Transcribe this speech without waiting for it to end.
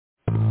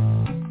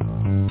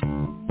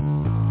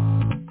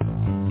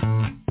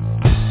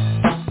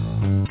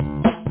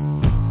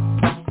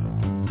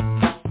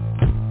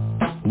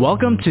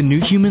Welcome to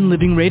New Human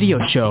Living Radio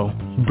Show,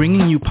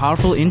 bringing you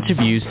powerful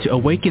interviews to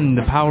awaken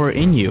the power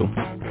in you.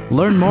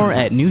 Learn more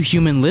at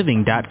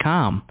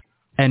newhumanliving.com.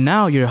 And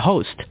now your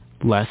host,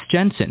 Les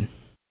Jensen.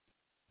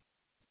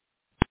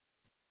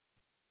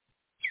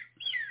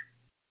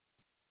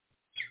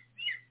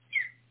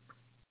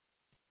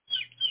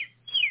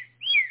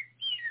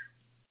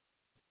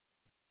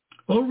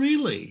 Oh,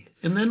 really?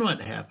 And then what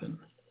happened?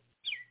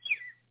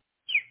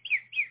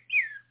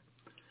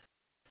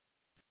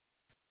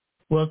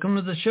 Welcome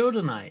to the show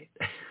tonight.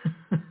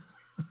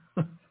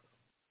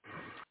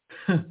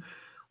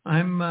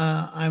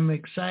 I'm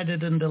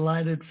excited and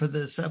delighted for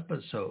this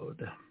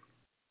episode.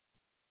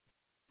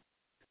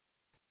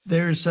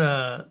 There's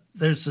a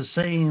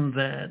saying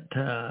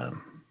that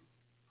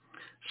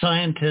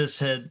scientists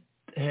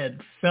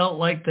had felt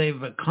like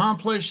they've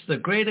accomplished the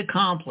great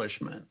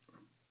accomplishment.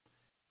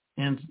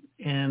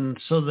 And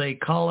so they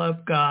call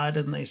up God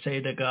and they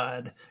say to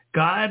God,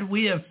 God,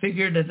 we have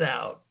figured it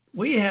out.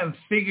 We have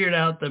figured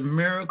out the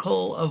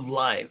miracle of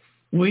life.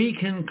 We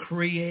can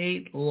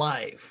create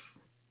life.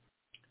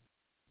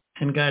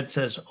 And God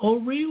says, oh,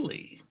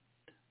 really?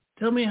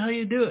 Tell me how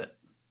you do it.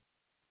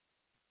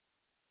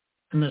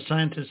 And the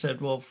scientist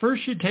said, well,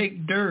 first you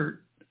take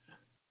dirt.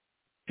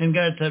 And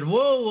God said,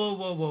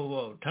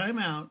 whoa. Time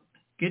out.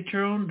 Get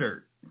your own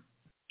dirt.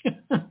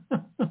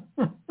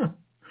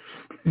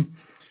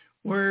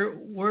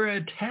 We're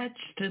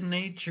attached to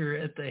nature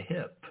at the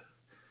hip.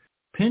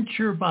 Pinch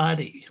your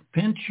body.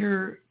 Pinch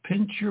your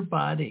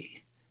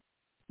body.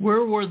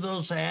 Where were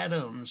those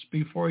atoms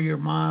before your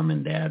mom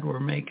and dad were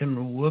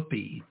making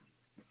whoopee?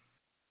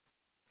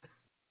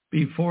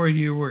 Before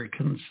you were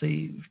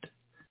conceived.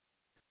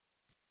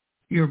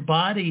 Your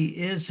body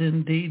is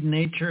indeed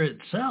nature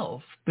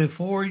itself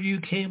before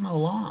you came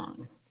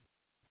along.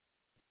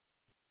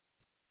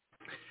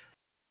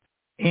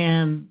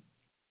 And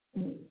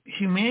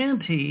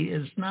humanity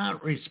is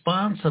not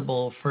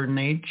responsible for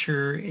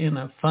nature in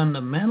a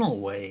fundamental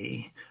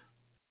way,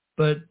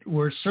 but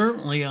we're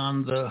certainly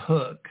on the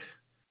hook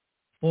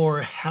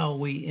for how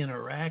we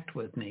interact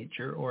with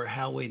nature or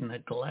how we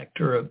neglect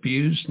or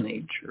abuse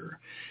nature.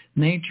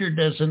 Nature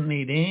doesn't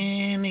need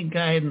any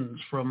guidance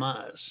from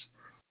us.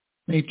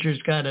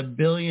 Nature's got 1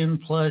 billion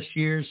plus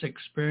years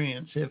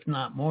experience, if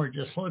not more.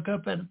 Just look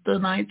up at the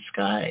night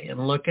sky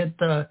and look at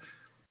the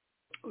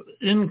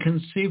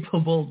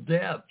inconceivable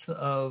depth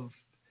of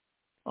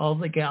all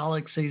the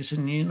galaxies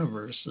and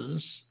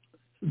universes.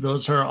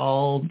 Those are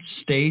all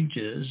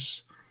stages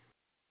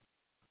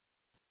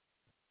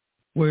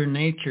where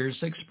nature's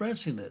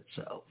expressing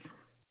itself.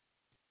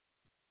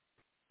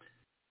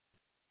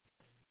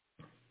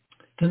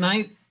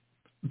 Tonight,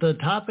 the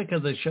topic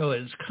of the show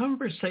is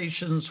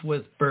conversations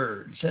with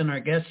birds, and our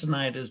guest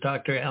tonight is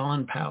Dr.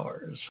 Alan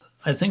Powers.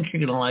 I think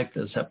you're going to like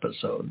this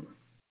episode.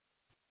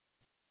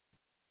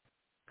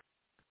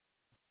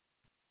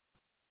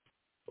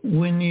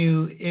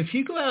 If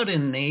you go out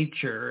in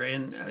nature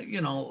and,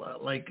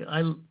 like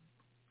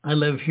I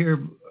live here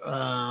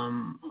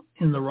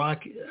in the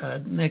Rocky,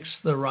 next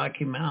to the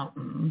Rocky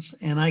Mountains,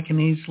 and I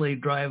can easily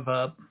drive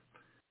up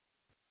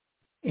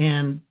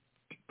and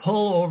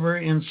pull over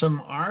in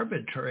some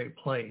arbitrary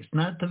place,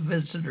 not the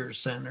visitor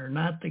center,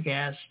 not the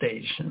gas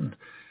station.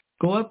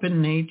 Go up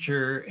in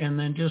nature and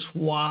then just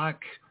walk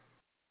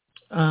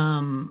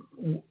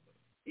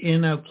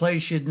in a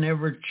place you'd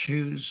never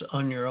choose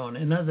on your own.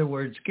 In other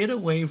words, get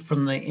away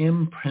from the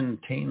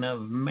imprinting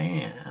of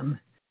man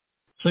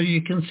so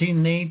you can see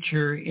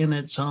nature in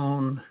its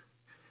own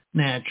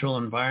natural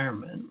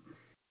environment.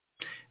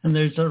 And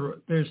there's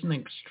an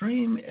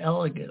extreme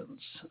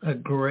elegance, a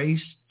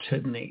grace to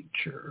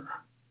nature.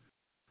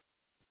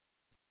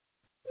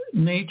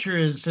 Nature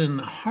is in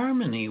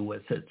harmony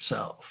with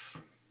itself.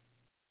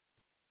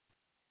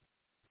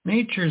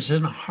 Nature's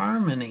in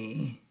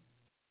harmony.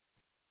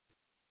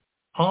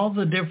 All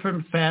the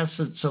different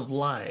facets of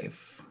life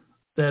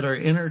that are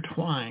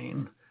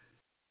intertwined,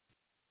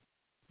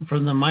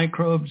 from the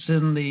microbes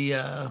in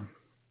the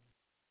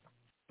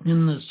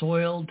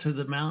soil to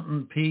the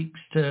mountain peaks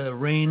to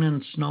rain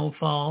and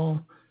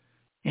snowfall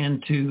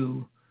and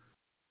to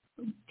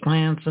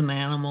plants and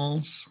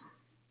animals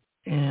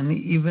and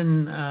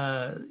even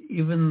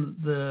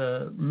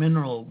the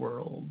mineral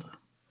world.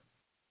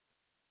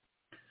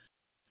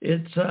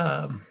 It's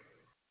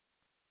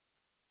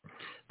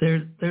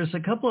There's a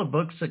couple of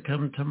books that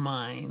come to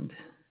mind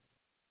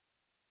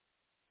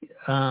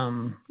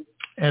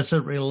as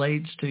it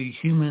relates to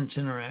humans'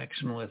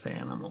 interaction with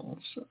animals.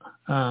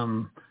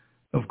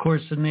 Of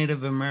course, the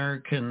Native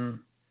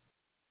American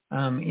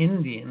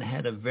Indian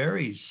had a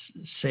very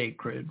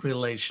sacred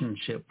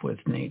relationship with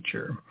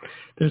nature.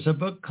 There's a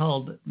book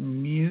called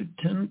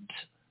Mutant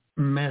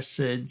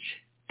Message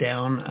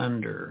Down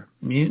Under.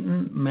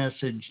 Mutant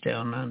Message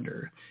Down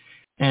Under.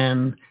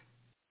 And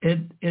it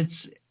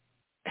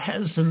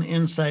has an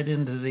insight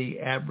into the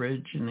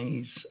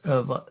Aborigines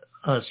of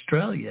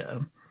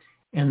Australia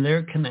and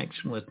their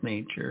connection with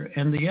nature.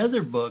 And the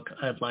other book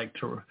I'd like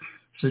to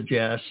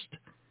suggest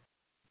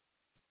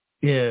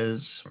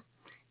is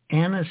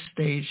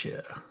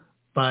Anastasia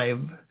by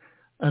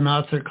an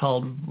author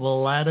called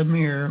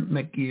Vladimir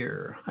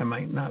McGeer. I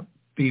might not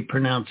be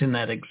pronouncing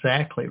that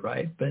exactly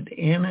right, but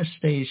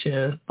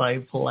Anastasia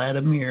by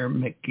Vladimir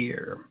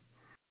McGeer.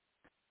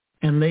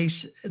 And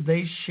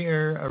they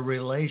share a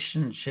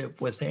relationship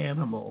with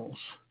animals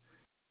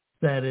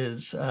that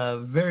is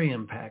very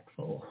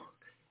impactful.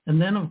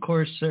 And then, of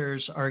course,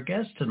 there's our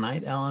guest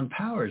tonight, Alan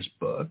Power's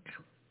book,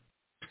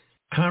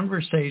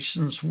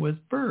 Conversations with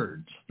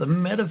Birds, the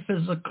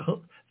metaphysics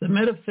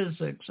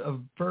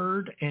of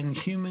bird and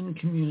human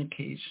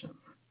communication.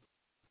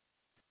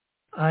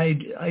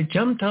 I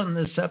jumped on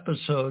this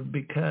episode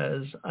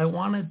because I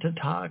wanted to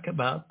talk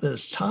about this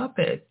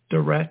topic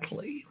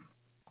directly,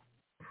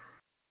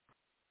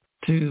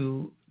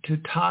 to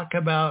talk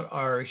about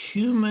our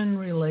human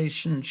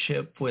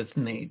relationship with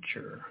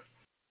nature.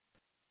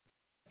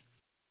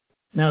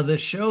 Now, the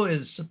show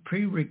is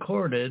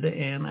pre-recorded,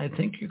 and I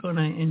think you're going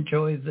to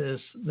enjoy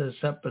this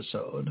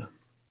episode.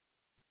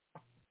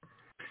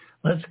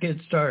 Let's get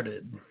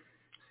started.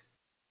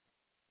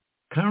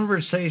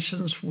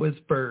 Conversations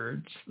with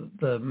Birds,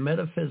 the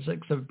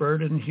metaphysics of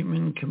bird and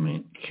human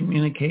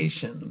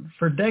communication.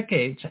 For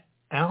decades,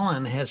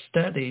 Alan has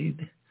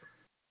studied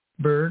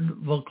bird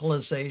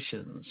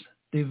vocalizations,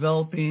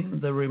 developing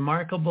the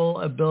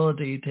remarkable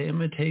ability to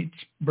imitate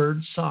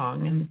bird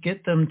song and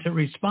get them to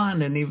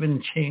respond and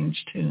even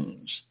change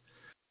tunes.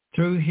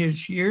 Through his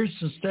years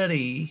of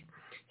study,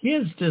 he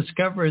has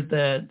discovered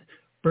that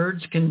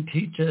birds can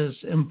teach us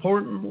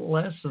important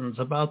lessons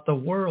about the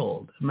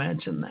world.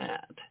 Imagine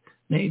that.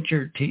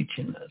 Nature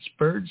teaching us.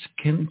 Birds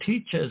can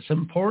teach us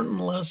important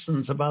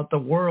lessons about the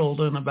world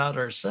and about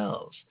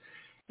ourselves.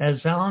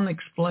 As Alan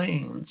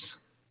explains,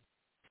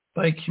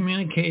 by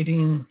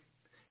communing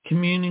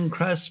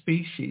cross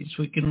species,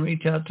 we can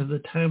reach out to the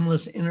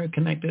timeless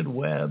interconnected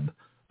web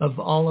of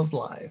all of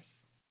life,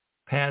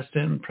 past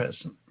and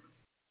present.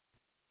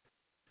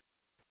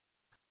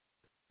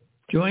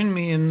 Join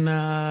me in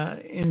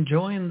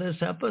enjoying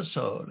this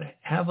episode.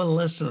 Have a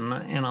listen,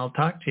 and I'll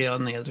talk to you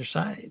on the other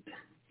side.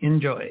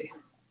 Enjoy.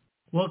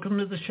 Welcome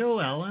to the show,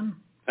 Alan.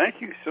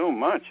 Thank you so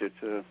much.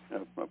 It's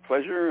a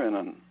pleasure and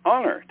an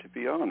honor to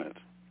be on it.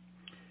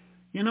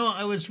 You know,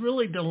 I was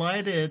really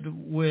delighted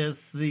with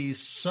the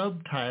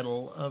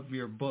subtitle of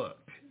your book,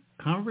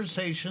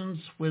 Conversations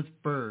with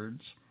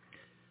Birds,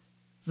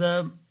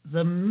 the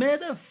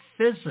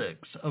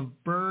metaphysics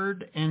of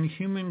bird and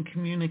human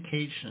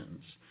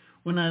communications.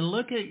 When I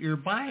look at your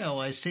bio,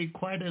 I see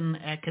quite an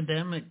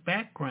academic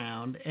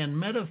background, and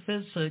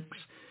metaphysics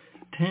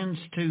tends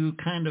to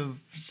kind of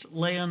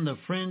lay on the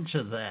fringe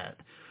of that.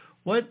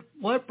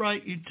 What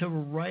brought you to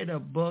write a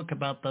book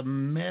about the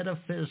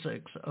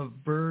metaphysics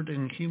of bird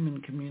and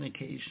human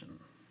communication?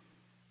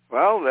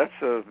 Well,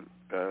 that's a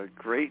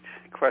great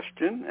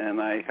question,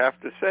 and I have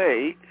to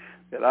say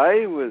that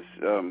I was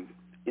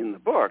in the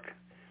book,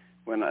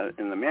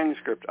 in the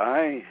manuscript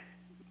I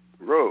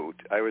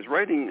wrote, I was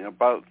writing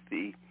about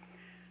the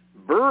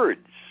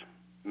birds'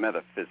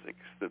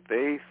 metaphysics that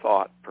they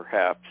thought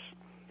perhaps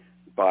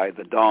by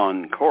the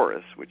dawn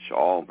chorus, which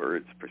all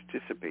birds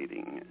participate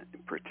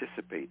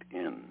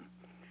in,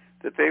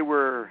 that they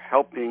were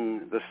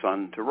helping the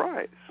sun to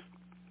rise,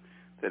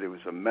 that it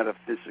was a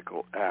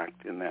metaphysical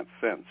act in that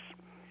sense.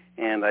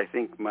 And I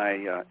think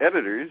my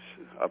editors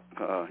up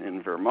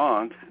in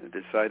Vermont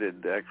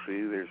decided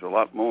actually there's a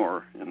lot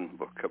more in the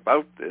book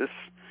about this,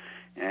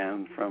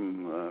 and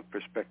from the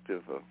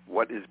perspective of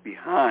what is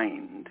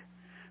behind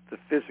the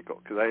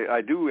physical, because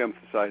I do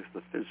emphasize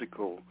the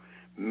physical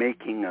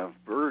making of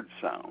bird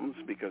sounds,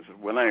 because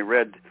when I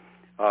read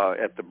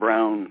at the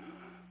Brown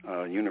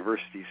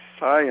University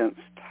Science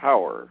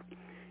Tower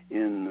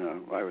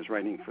I was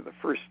writing for the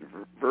first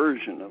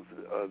version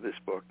of this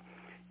book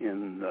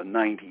in the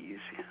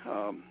 90s,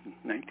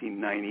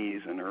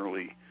 1990s and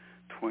early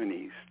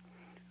 21st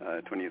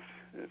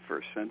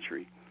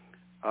century.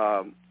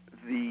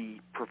 The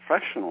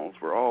professionals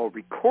were all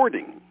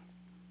recording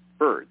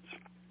birds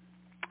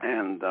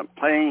and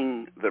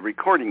playing the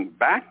recording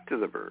back to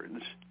the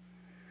birds,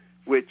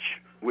 which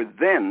would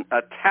then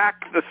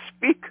attack the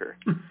speaker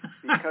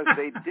because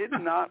they did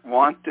not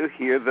want to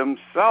hear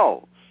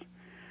themselves.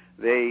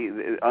 They,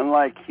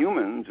 unlike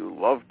humans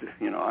who love to,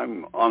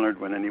 I'm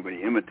honored when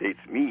anybody imitates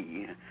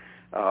me.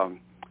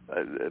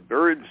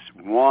 Birds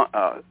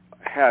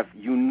have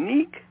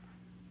unique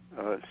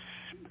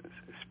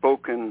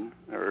spoken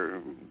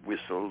or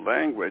whistle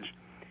language,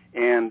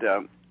 and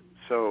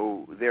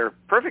so they're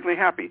perfectly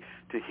happy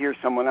to hear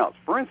someone else.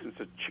 For instance,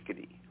 a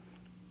chickadee,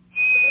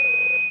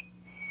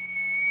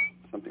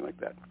 something like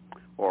that,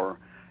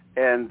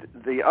 and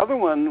the other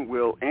one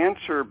will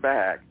answer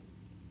back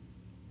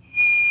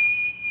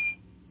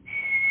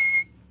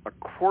a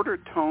quarter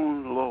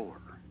tone lower.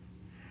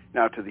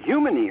 Now, to the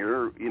human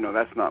ear,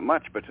 that's not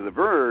much, but to the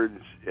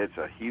birds, it's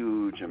a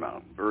huge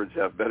amount. Birds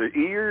have better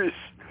ears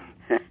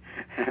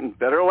and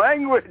better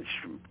language,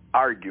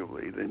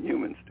 arguably, than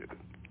humans do.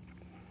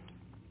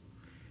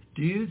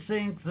 Do you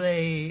think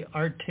they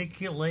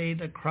articulate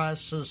across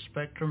the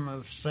spectrum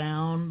of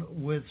sound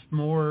with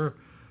more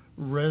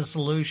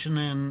resolution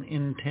and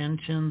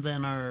intention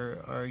than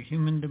our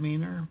human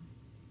demeanor?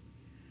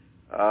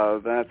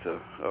 That's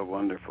a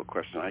wonderful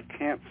question. I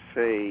can't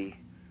say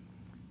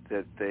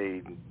that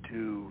they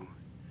do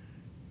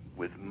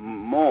with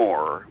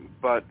more,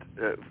 but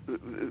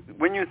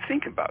when you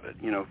think about it,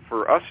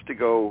 for us to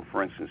go,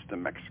 for instance, to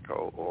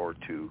Mexico or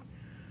to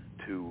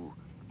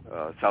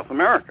South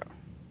America,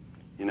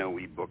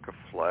 we book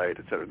a flight,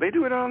 etc. They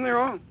do it on their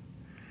own.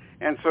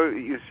 And so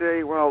you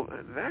say, well,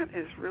 that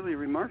is really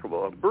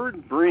remarkable. A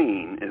bird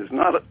brain is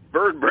not a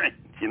bird brain,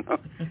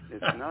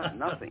 It's not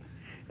nothing.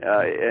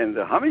 And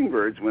the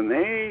hummingbirds, when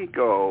they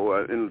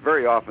go, and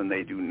very often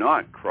they do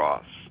not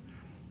cross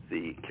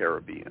the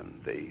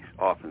Caribbean. They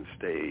often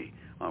stay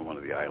on one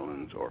of the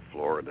islands or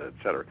Florida,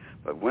 etc.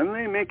 But when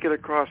they make it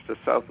across to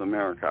South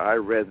America, I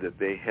read that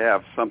they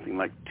have something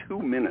like 2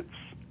 minutes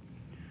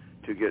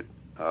to get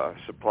a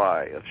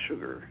supply of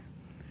sugar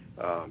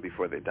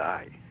before they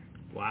die.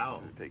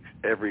 Wow. It takes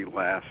every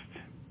last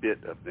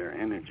bit of their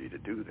energy to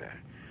do that,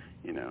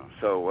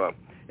 So,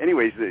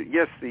 anyways,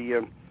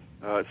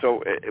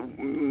 so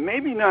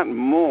maybe not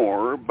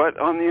more, but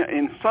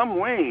in some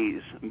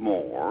ways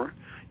more.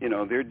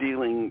 They're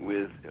dealing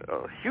with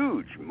a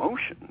huge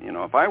motion.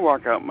 If I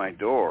walk out my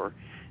door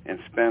and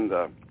spend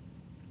a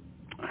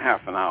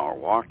half an hour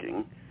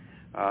walking,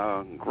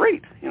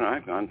 great.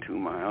 I've gone 2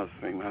 miles,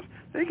 3 miles.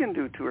 They can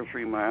do 2 or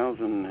 3 miles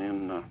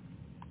in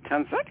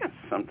 10 seconds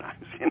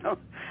sometimes,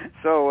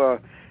 So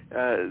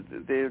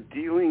they're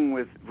dealing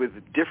with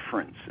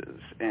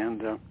differences,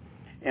 and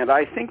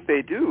I think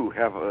they do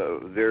have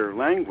their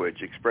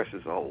language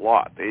expresses a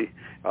lot.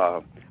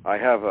 I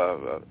have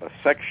a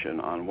section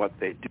on what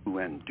they do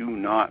and do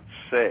not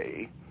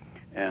say,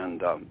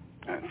 and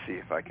let's see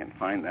if I can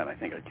find that. I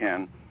think I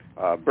can.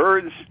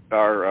 Birds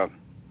are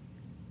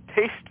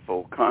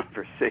tasteful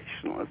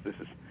conversationalists. This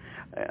is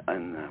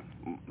on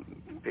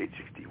page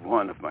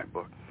 61 of my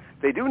book.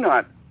 They do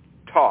not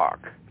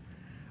talk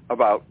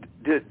about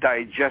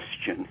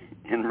digestion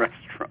in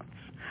restaurants,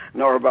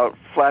 nor about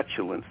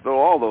flatulence, though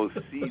all those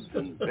seeds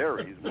and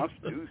berries must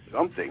do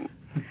something.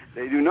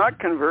 They do not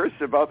converse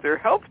about their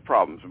health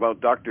problems,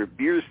 about Dr.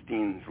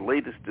 Bierstein's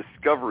latest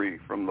discovery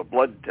from the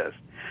blood test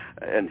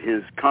and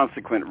his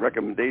consequent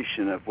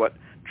recommendation of what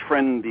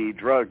trendy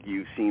drug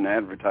you've seen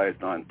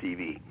advertised on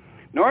TV.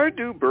 Nor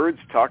do birds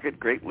talk at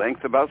great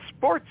length about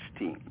sports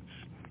teams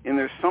in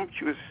their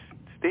sumptuous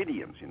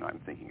stadiums. I'm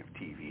thinking of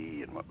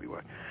TV and what we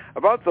watch.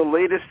 About the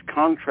latest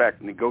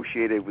contract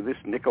negotiated with this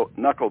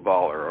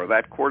knuckleballer or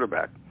that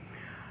quarterback.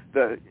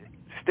 The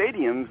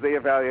stadiums they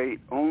evaluate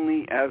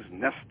only as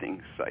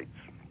nesting sites.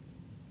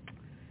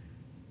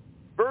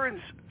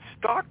 Birds'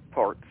 stock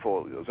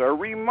portfolios are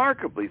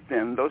remarkably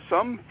thin, though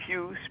some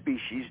few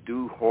species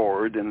do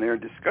hoard, and their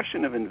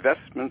discussion of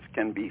investments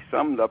can be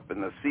summed up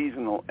in the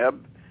seasonal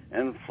ebb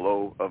and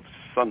flow of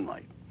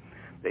sunlight.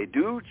 They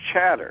do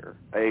chatter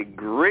a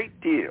great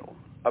deal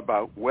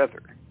about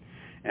weather,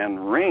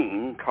 and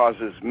rain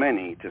causes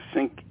many to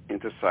sink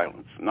into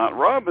silence. Not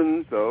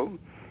robins, though.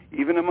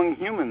 Even among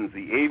humans,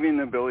 the avian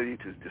ability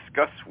to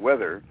discuss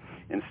weather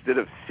instead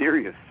of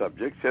serious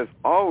subjects has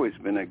always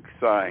been a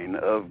sign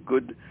of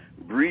good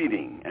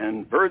breeding,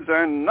 and birds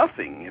are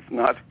nothing if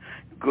not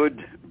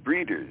good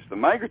breeders. The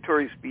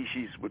migratory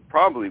species would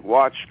probably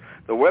watch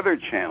the Weather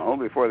Channel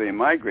before they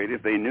migrate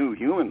if they knew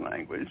human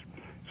language.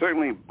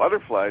 Certainly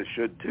butterflies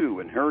should too.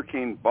 When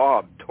Hurricane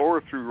Bob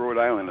tore through Rhode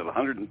Island at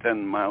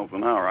 110 miles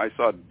an hour, I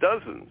saw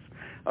dozens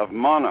of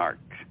monarch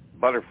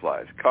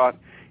butterflies caught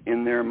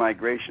in their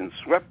migration,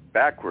 swept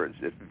backwards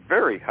at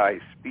very high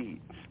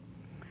speeds.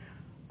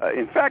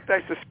 In fact,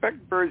 I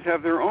suspect birds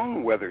have their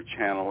own weather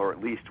channel, or at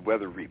least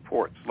weather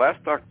reports.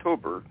 Last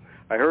October,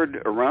 I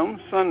heard around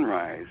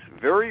sunrise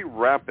very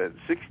rapid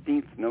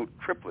 16th note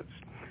triplets,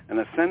 an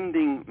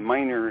ascending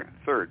minor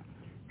third.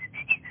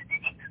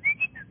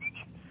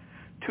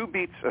 2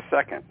 beats a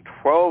second,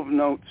 12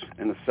 notes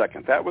in a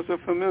second. That was a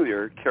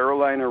familiar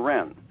Carolina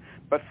wren,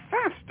 but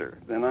faster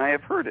than I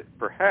have heard it.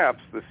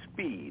 Perhaps the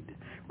speed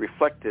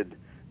reflected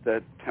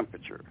the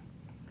temperature.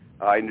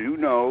 I do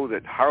know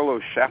that Harlow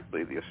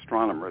Shapley, the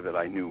astronomer that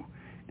I knew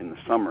in the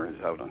summers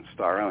out on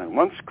Star Island,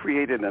 once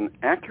created an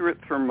accurate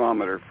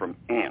thermometer from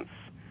ants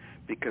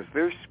because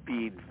their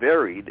speed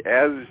varied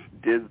as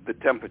did the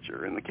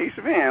temperature. In the case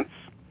of ants,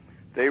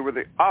 they were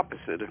the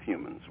opposite of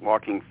humans,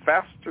 walking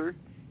faster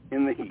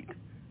in the heat,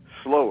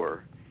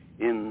 slower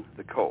in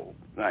the cold.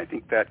 And I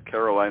think that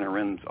Carolina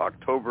wren's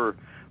October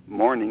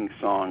morning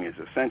song is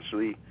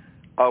essentially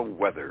a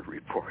weather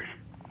report.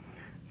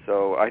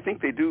 So I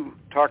think they do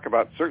talk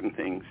about certain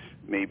things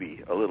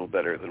maybe a little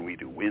better than we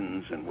do,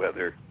 winds and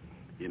weather,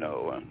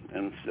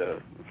 and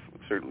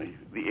certainly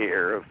the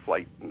air of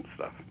flight and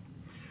stuff.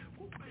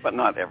 But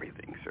not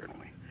everything,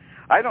 certainly.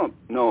 I don't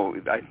know.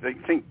 I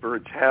think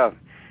birds have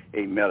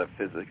a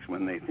metaphysics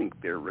when they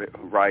think they're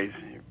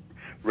raising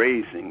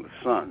the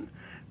sun,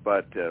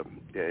 but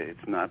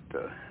it's not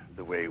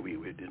the way we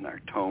would in our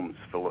tomes,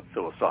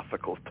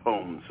 philosophical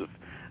tomes of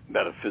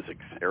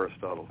metaphysics,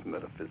 Aristotle's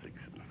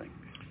metaphysics and things.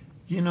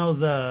 You know,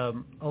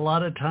 a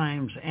lot of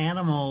times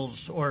animals,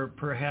 or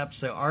perhaps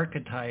the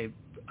archetype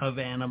of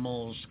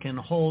animals, can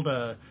hold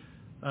a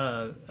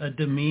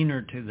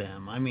demeanor to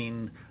them. I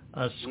mean,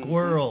 a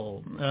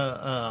squirrel,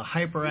 a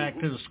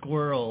hyperactive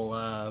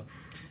squirrel.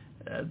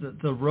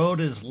 The road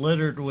is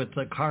littered with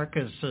the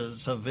carcasses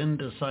of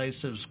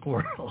indecisive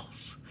squirrels.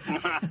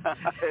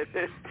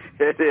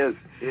 It is.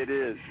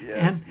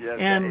 Yes.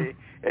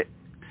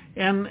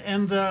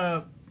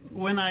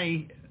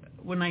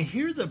 When I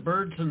hear the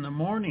birds in the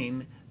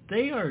morning,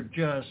 they are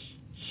just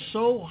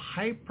so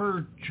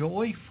hyper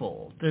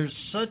joyful. There's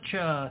such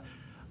a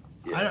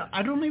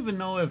I don't even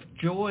know if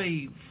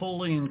joy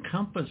fully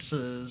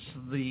encompasses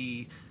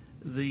the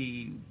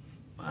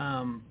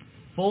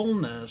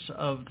fullness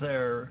of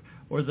their,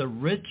 or the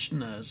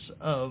richness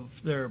of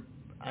their,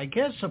 I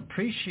guess,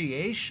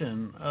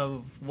 appreciation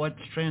of what's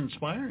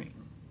transpiring.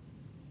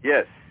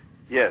 Yes.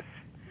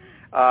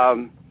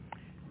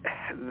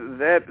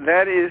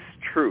 That is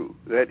true.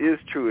 That is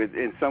true.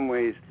 In some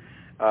ways,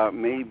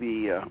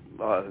 maybe,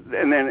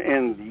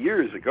 and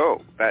years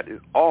ago, that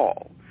is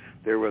all.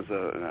 There was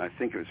I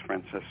think it was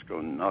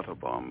Francisco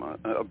Nottebohm,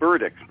 a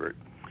bird expert,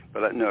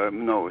 but no, it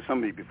was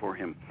somebody before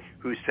him,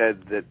 who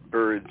said that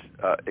birds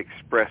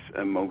express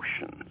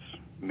emotions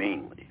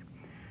mainly,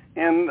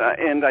 and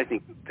I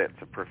think that's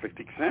a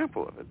perfect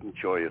example of it,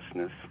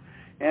 joyousness,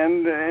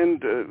 and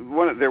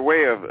one of their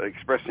way of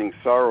expressing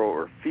sorrow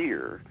or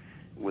fear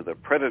with a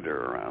predator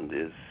around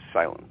is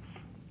silence.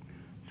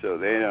 So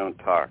they don't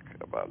talk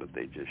about it;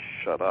 they just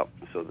shut up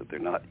so that they're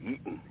not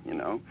eaten. You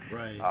know.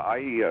 Right. I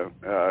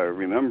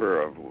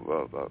remember a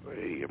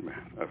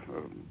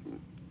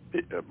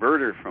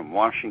birder from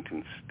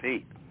Washington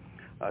State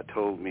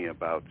told me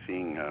about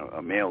seeing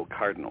a male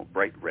cardinal,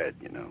 bright red,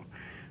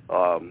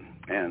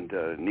 and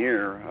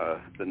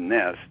near the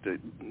nest,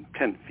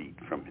 10 feet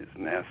from his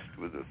nest,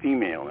 with a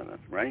female in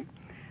it, right?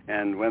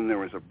 And when there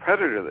was a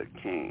predator that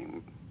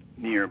came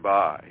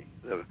nearby,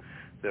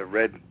 the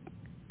red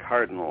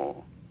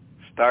cardinal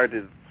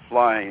started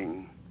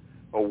flying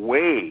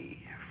away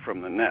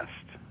from the nest,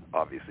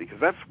 obviously, because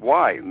that's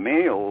why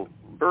male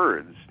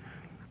birds,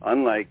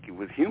 unlike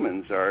with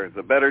humans, are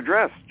the better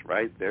dressed,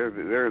 right?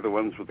 They're the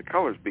ones with the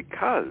colors,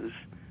 because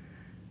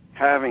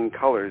having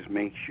colors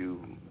makes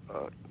you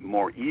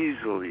more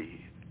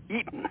easily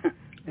eaten,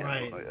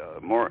 right?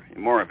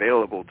 More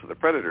available to the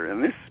predator.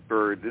 And this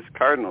bird, this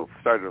cardinal,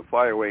 started to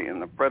fly away,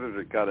 and the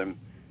predator got him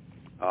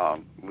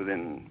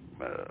within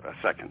a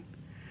second.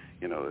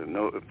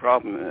 No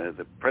problem.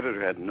 The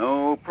predator had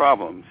no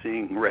problem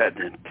seeing red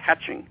and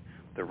catching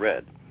the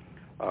red.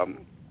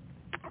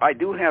 I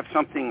do have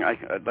something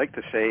I'd like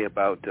to say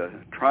about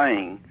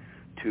trying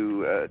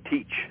to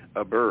teach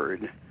a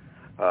bird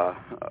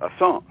a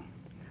song.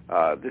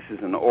 This is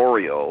an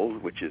oriole,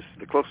 which is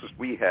the closest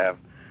we have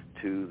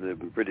to the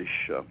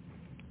British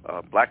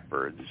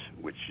blackbirds,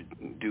 which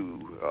do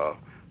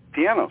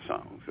piano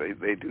songs.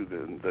 They do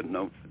the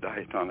notes, the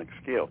diatonic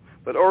scale.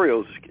 But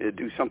orioles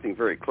do something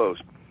very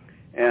close.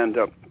 And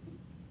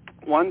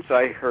once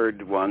I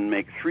heard one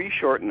make 3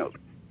 short notes,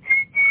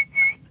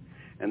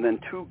 and then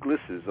 2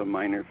 glisses, a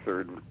minor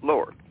third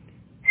lower.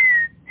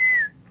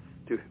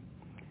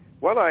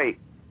 What I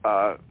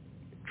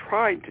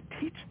tried to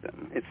teach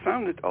them, it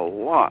sounded a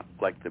lot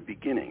like the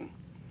beginning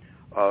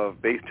of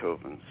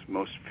Beethoven's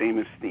most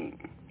famous theme,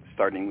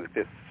 starting the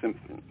 5th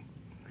Symphony.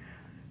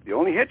 The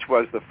only hitch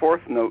was the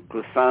 4th note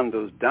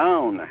glissandos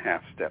down a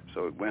half step,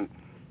 so it went,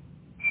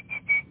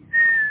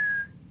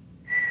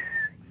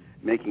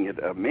 making it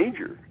a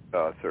major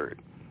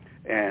third.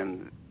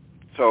 And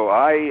so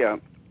I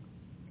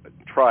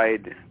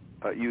tried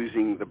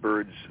using the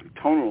bird's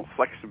tonal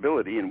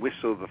flexibility and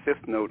whistle the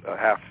 5th note a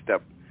half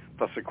step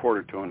plus a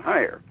quarter tone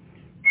higher.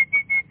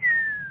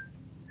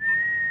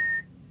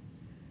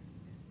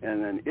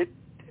 And then it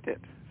did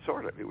it,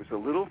 sort of. It was a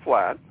little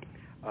flat.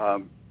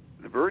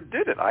 The bird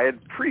did it. I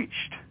had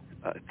preached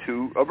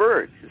to a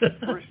bird. His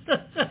first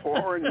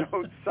 4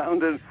 notes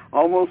sounded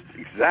almost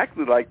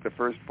exactly like the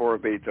first 4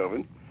 of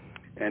Beethoven.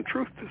 And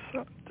truth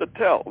to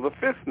tell, the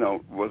 5th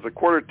note was a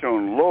quarter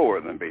tone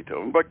lower than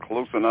Beethoven, but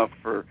close enough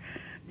for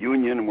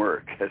union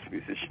work, as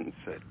musicians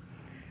said.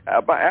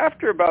 But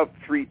after about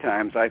 3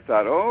 times, I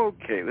thought,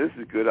 okay, this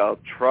is good. I'll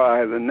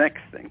try the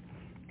next thing.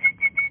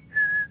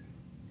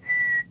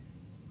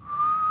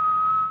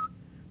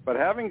 But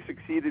having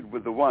succeeded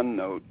with the 1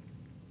 note,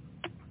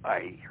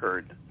 I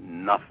heard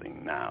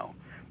nothing now.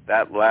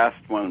 That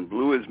last one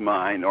blew his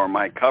mind, or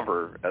my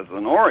cover, as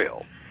an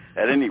oriole.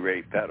 At any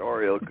rate, that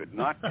oriole could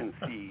not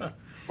conceive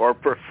or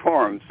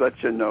perform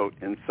such a note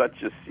in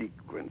such a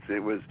sequence.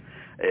 It was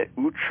a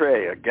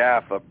outre, a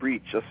gaffe, a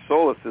breach, a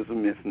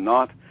solecism, if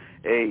not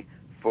a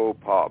faux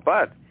pas.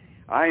 But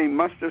I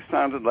must have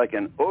sounded like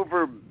an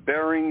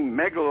overbearing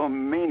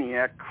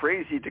megalomaniac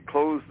crazy to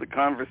close the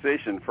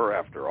conversation, for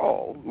after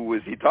all, who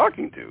was he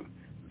talking to?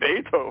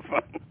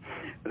 Beethoven,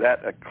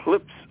 that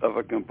eclipse of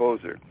a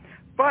composer.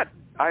 But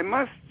I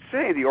must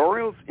say the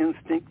oriole's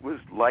instinct was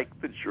like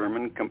the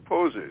German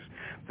composers.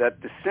 That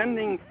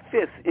descending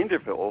 5th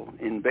interval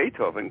in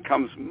Beethoven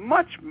comes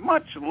much,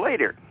 much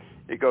later.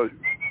 It goes.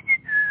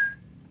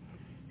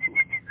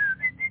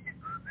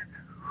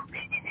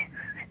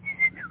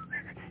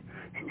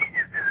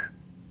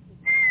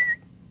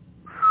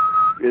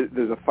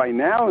 There's a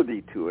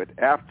finality to it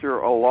after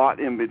a lot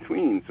in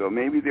between. So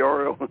maybe the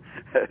Oriole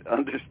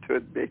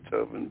understood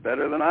Beethoven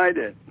better than I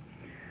did.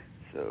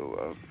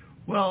 So.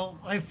 Well,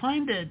 I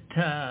find it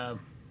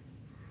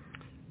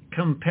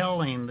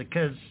compelling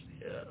because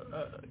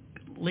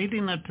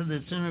leading up to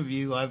this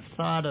interview, I've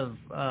thought of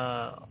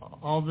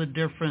all the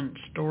different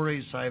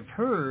stories I've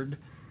heard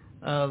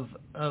of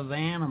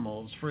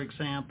animals. For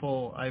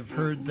example, I've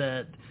heard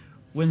that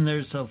when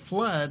there's a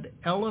flood,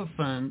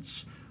 elephants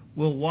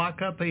will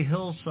walk up a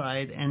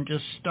hillside and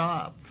just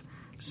stop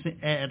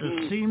at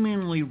a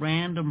seemingly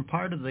random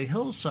part of the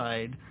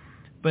hillside,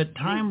 but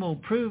time will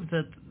prove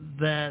that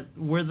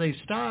where they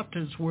stopped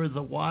is where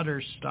the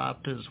water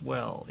stopped as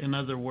well. In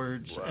other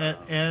words,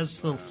 as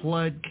the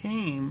flood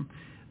came,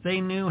 they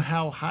knew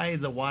how high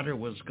the water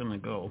was going to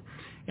go.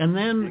 And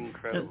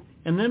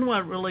then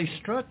what really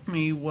struck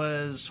me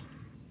was,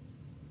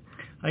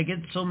 I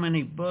get so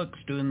many books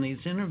doing these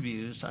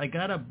interviews. I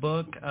got a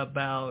book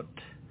about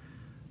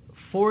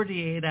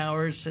 48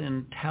 Hours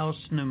in Taos,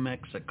 New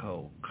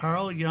Mexico.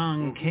 Carl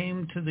Jung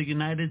came to the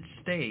United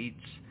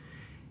States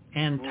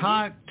and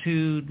talked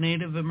to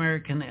Native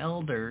American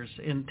elders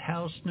in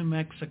Taos, New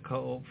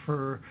Mexico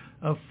for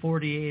a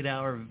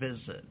 48-hour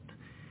visit.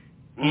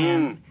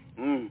 And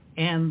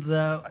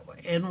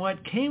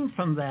what came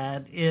from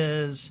that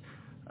is,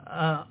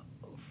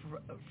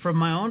 from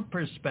my own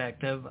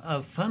perspective,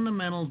 a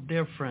fundamental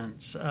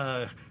difference.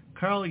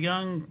 Carl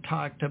Jung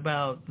talked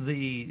about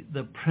the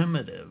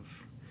primitive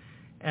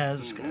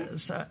as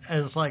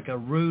like a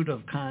root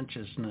of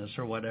consciousness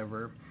or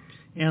whatever,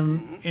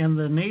 and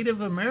the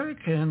Native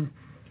American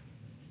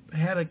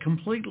had a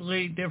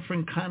completely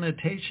different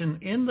connotation.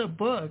 In the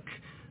book,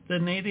 the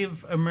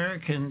Native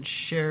American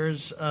shares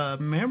a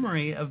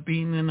memory of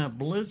being in a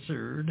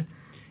blizzard,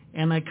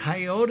 and a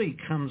coyote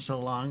comes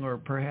along, or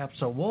perhaps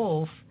a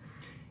wolf,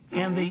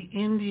 and the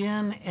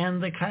Indian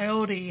and the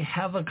coyote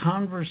have a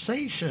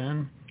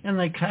conversation, and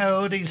the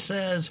coyote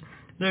says,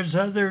 "There's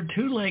other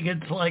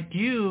two-leggeds like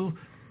you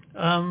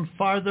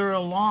farther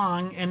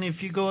along, and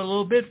if you go a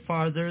little bit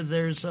farther,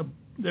 there's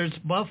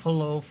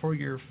buffalo for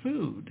your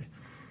food."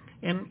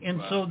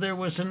 And so there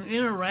was an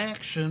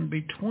interaction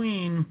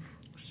between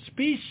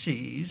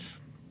species,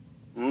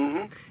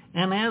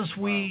 and as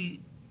we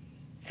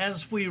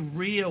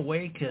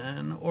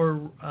reawaken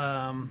or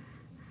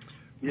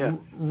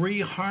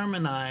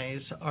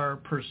reharmonize our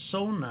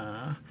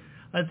persona,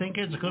 I think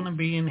it's going to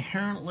be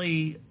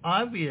inherently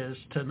obvious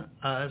to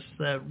us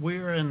that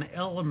we're an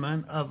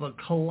element of a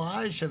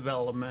collage of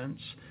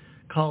elements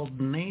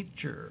called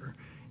nature,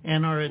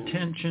 and our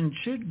attention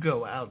should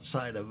go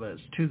outside of us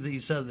to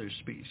these other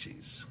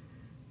species.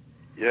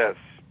 Yes.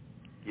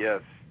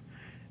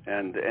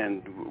 And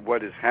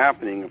what is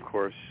happening, of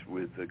course,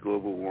 with the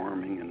global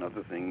warming and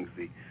other things,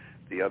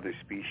 the other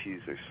species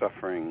are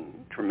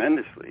suffering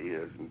tremendously,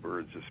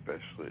 birds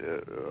especially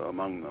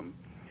among them,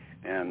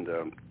 and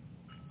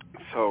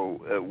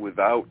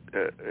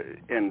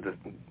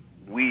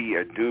we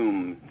are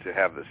doomed to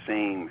have the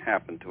same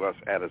happen to us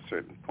at a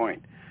certain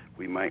point.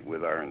 We might,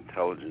 with our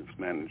intelligence,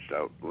 manage to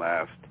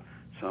outlast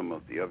some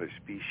of the other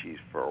species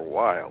for a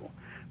while,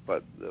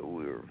 but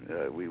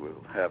we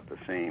will have the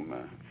same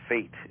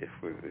fate.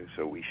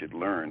 So we should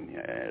learn,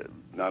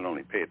 not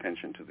only pay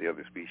attention to the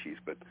other species,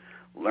 but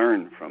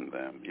learn from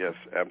them. Yes,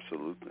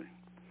 absolutely.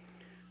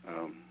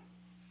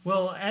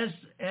 Well, as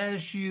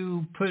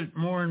you put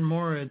more and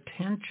more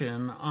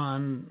attention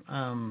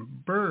on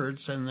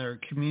birds and their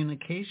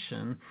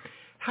communication,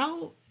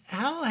 how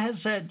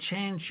has that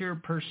changed your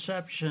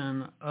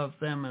perception of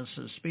them as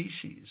a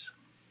species?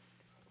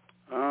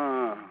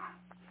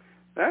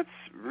 That's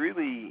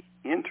really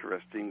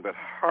interesting, but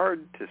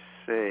hard to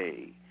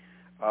say.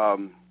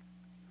 I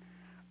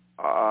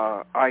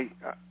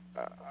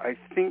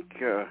think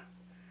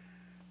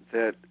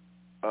that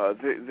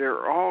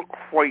they're all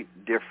quite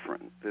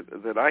different.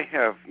 That I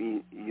have,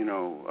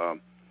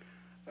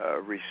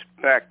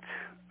 respect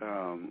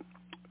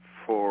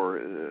for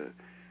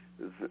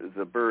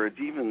the birds,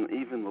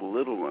 even the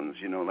little ones.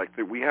 Like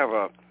we have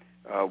a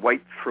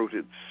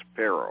white-throated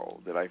sparrow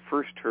that I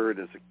first heard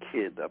as a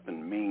kid up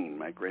in Maine.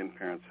 My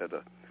grandparents had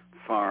a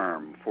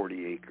farm,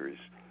 40 acres,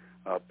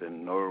 up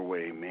in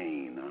Norway,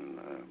 Maine,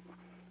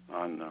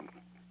 on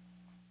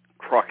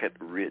Crockett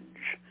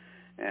Ridge,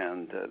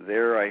 and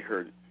there I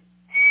heard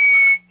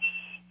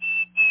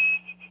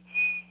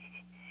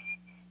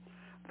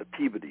the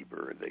Peabody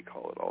bird, they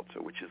call it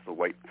also, which is the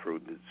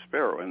white-throated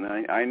sparrow. And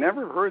I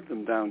never heard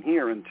them down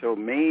here until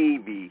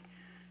maybe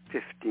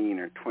 15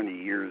 or 20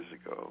 years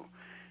ago.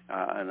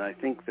 And I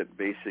think that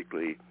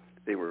basically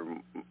they were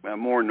a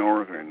more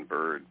northern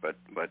bird, but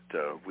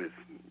with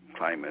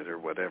climate or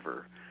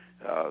whatever,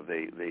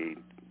 they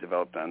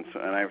developed on.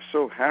 And I was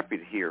so happy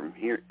to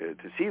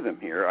see them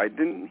here. I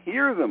didn't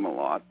hear them a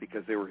lot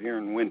because they were here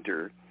in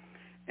winter,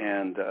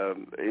 and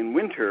in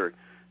winter,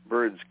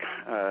 birds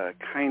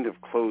kind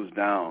of close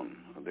down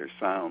their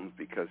sounds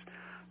because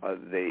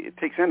it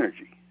takes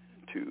energy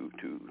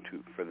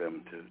for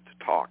them to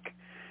talk,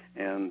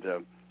 and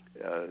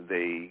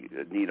they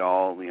need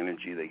all the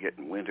energy they get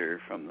in winter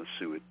from the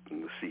suet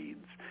and the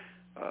seeds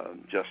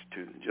just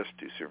to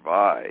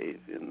survive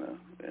in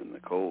the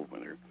cold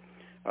winter.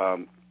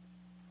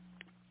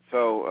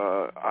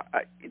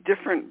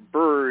 Different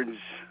birds,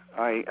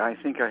 I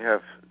think I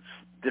have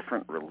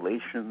different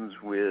relations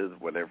with,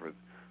 whatever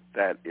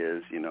that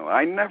is.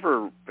 I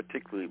never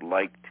particularly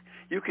liked.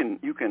 You can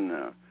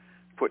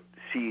put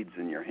seeds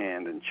in your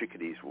hand and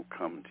chickadees will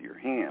come to your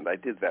hand. I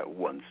did that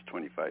once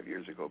 25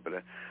 years ago, but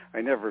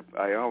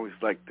I always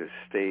liked to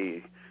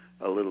stay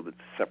a little bit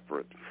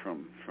separate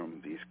from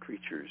these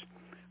creatures.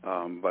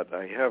 But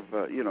I have,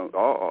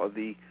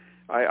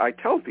 I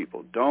tell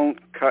people, don't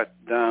cut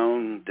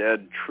down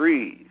dead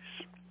trees,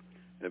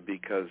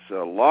 because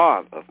a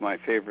lot of my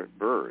favorite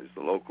birds,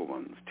 the local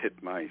ones,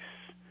 titmice,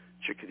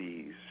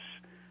 chickadees,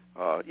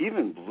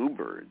 even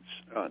bluebirds,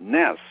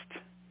 nest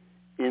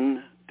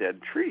in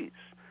dead trees.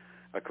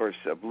 Of course,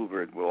 a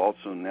bluebird will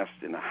also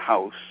nest in a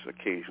house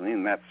occasionally,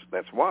 and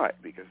that's why,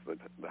 because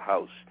the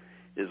house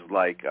is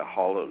like a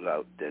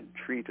hollowed-out dead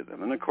tree to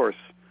them. And, of course,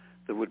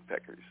 the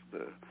woodpeckers.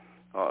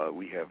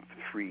 We have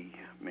three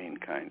main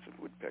kinds of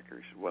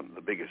woodpeckers,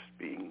 the biggest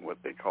being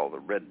what they call the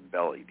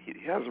red-bellied. He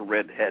has a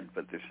red head,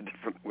 but there's a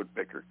different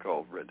woodpecker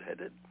called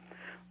red-headed.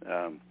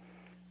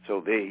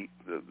 So the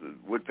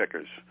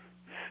woodpeckers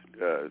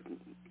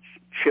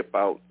chip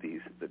out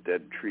the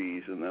dead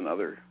trees, and then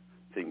other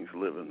things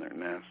live in their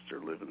nests or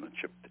live in the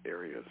chipped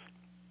areas.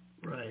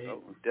 Right.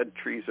 So dead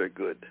trees are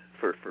good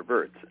for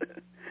birds.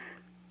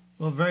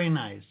 Well, very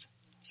nice.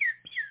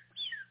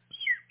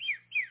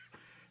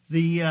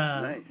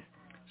 Nice.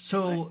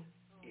 So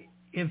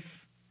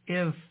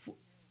nice.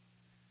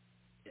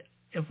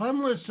 If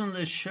I'm listening to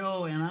the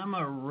show and I'm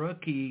a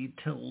rookie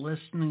to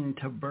listening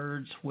to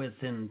birds with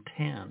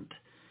intent,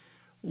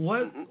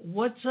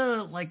 what's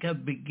a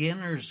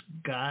beginner's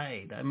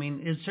guide? I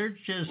mean, is there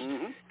just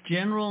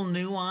general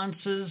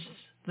nuances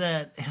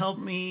that help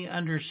me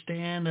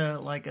understand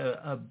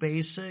a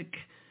basic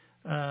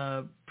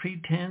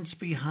pretense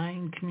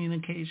behind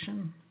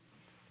communication?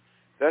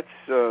 That's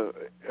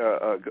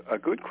a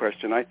good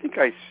question. I think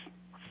I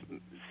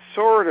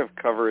sort of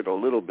covered a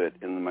little bit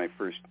in my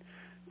first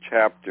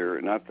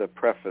chapter, not the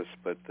preface,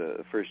 but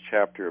the first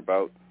chapter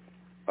about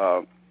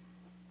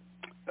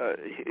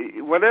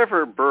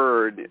whatever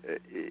bird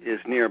is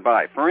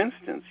nearby. For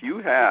instance, you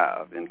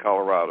have in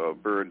Colorado a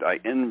bird I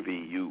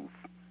envy you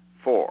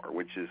for,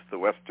 which is the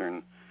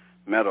western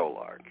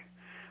meadowlark.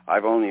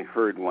 I've only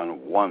heard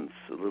one once,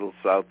 a little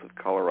south of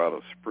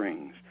Colorado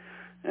Springs,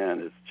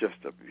 and it's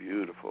just a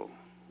beautiful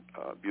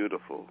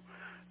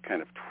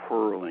kind of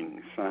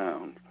twirling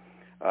sound.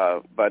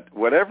 But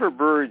whatever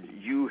bird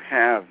you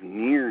have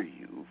near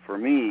you, for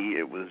me,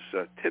 it was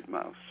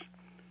titmouse.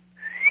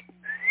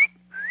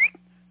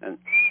 And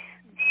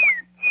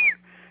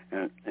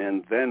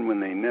then when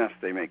they nest,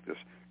 they make this.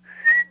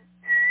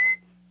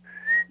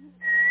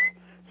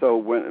 So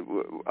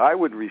when I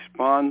would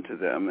respond to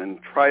them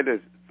and try to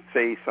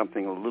say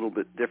something a little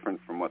bit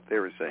different from what they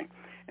were saying.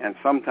 And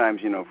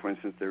sometimes, for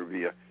instance, there would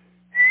be a,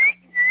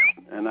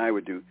 and I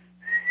would do.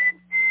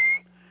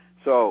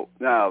 So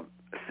now,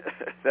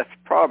 that's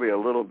probably a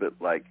little bit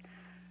like,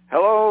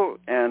 hello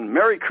and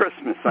Merry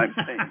Christmas, I'm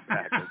saying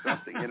back or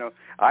something.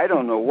 I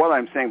don't know what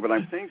I'm saying, but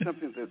I'm saying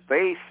something that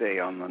they say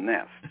on the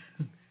nest.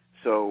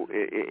 So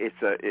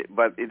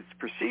but it's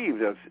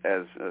perceived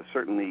as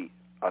certainly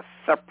a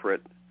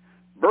separate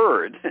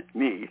bird,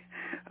 me,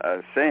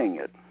 saying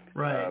it.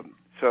 Right.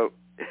 So,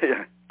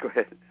 yeah, go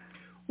ahead.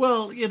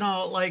 Well,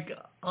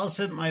 I'll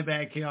sit in my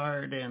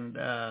backyard and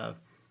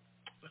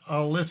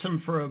I'll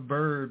listen for a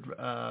bird,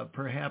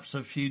 perhaps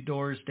a few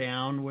doors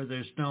down where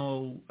there's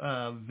no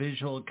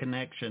visual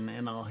connection,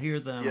 and I'll hear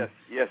them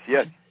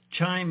yes.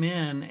 chime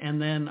in,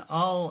 and then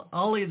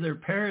I'll either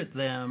parrot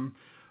them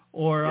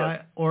or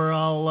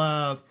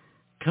I'll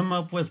come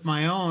up with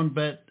my own,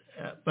 but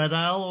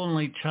I'll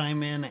only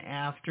chime in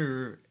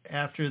after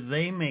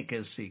they make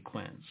a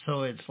sequence.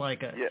 So it's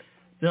like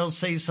they'll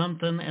say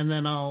something, and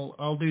then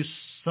I'll do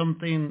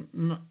something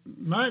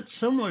not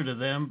similar to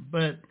them,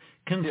 but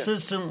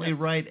consistently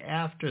right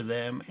after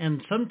them.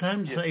 And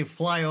sometimes they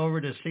fly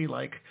over to see,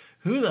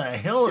 who the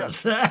hell is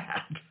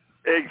that?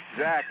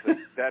 Exactly.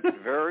 That's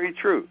very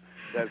true.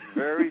 That's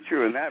very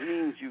true. And that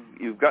means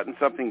you've gotten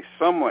something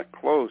somewhat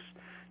close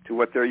to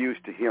what they're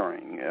used to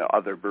hearing.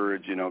 Other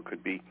birds,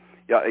 could be.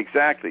 Yeah,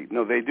 exactly.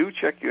 No, they do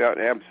check you out,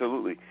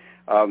 absolutely.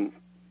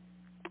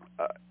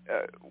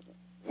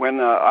 When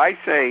I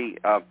say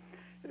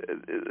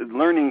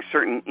learning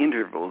certain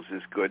intervals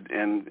is good,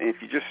 and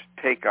if you just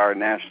take our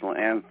national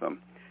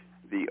anthem,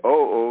 the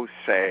O-O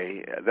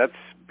say, that's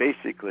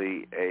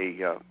basically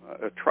a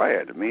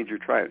triad, a major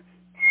triad,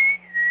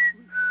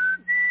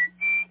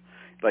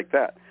 like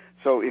that.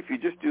 So if you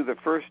just do the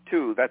first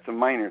two, that's a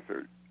minor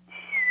third.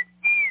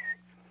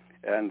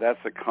 And that's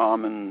a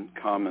common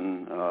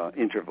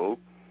interval.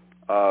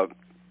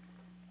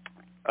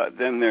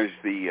 Then there's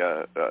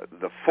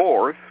the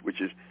fourth,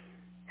 which is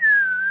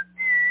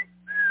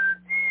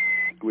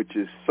which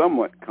is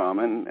somewhat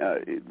common,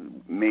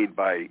 made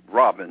by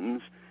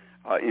robins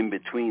in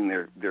between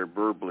their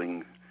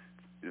burbling.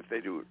 If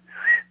they do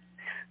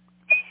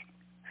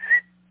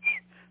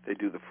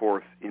the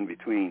fourth in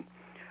between.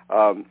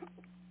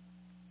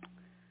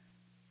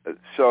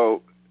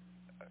 So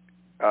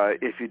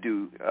if you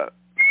do,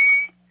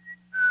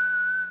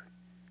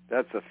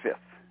 that's a fifth,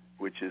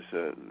 which is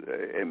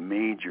a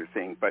major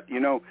thing. But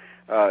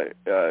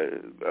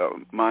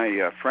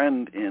my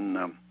friend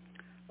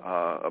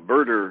a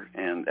birder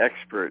and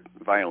expert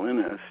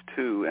violinist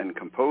too, and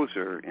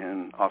composer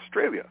in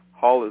Australia,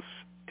 Hollis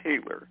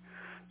Taylor,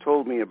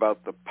 told me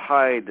about the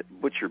pied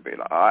butcherbird.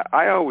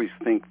 I always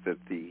think that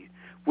the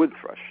wood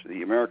thrush,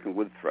 the American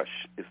wood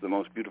thrush, is the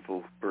most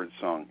beautiful bird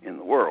song in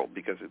the world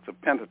because it's a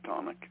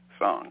pentatonic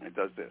song. It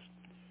does this.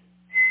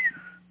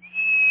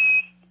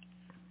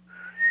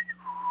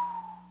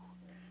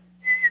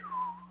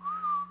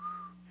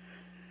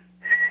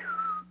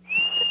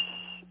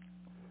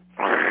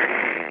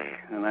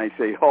 And I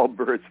say all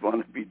birds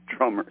want to be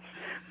drummers,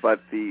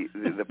 but the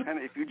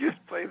if you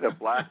just play the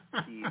black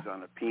keys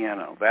on a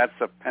piano,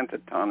 that's a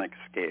pentatonic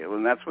scale,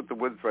 and that's what the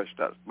wood thrush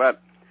does.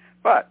 But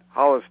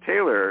Hollis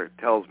Taylor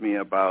tells me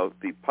about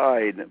the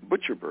pied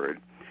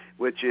butcherbird,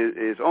 which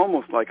is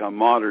almost like a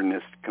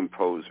modernist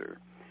composer.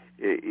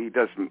 He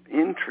does some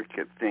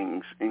intricate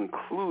things,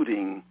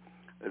 including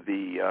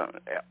the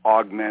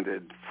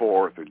augmented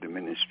fourth or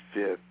diminished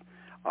fifth,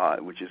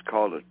 which is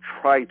called a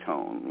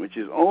tritone, which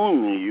is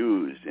only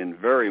used in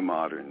very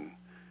modern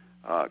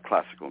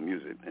classical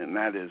music, and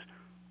that is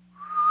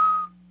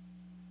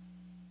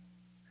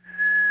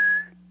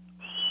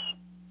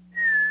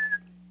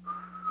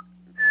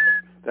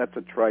that's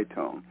a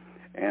tritone.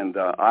 And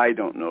I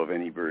don't know of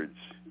any birds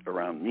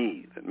around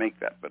me that make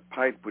that, but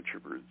pied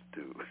butcherbirds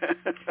do.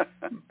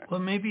 Well,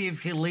 maybe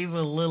if you leave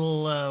a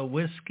little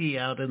whiskey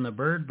out in the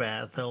bird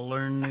bath, they'll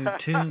learn new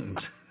tunes.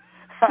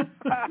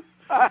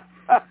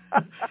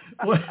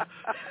 well,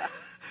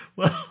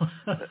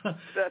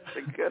 that's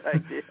a good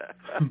idea.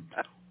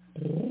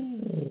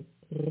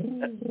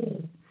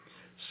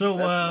 So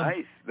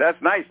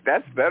That's nice.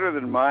 That's better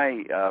than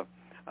my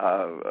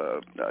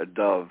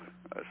dove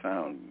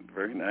sound.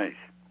 Very nice.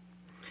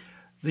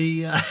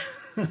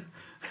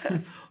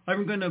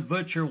 I'm going to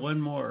butcher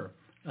one more.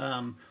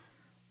 Nice.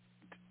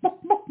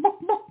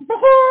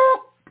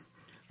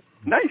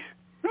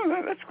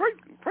 No, that's quite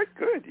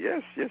good.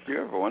 Yes, you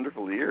have a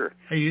wonderful ear.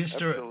 I used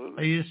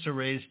to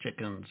raise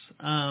chickens.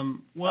 Yes.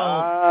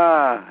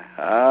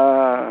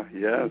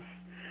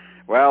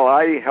 Well,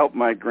 I helped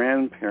my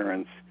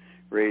grandparents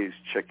raise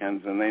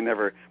chickens, and they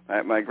never.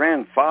 My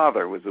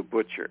grandfather was a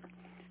butcher,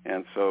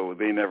 and so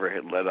they never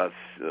had let us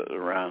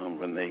around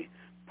when they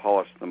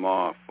polished them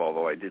off.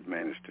 Although I did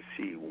manage to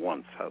see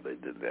once how they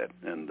did that,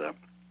 and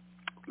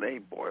they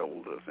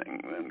boiled the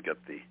thing and got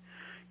the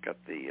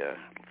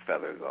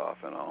feathers off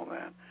and all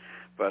that.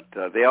 But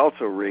they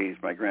also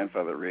my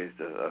grandfather raised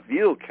a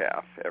veal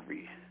calf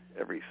every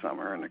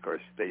summer, and of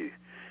course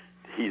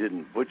he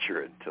didn't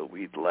butcher it until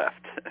we'd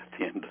left at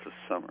the end of the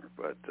summer.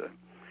 But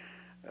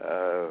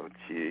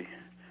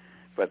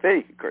but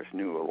they of course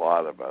knew a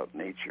lot about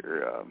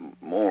nature,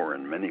 more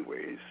in many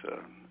ways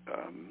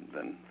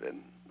than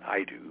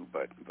I do.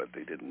 But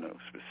they didn't know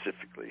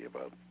specifically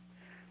about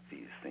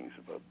these things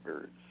about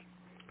birds.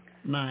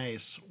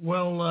 Nice.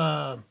 Well,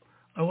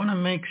 I want to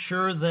make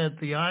sure that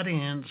the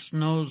audience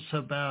knows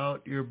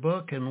about your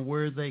book and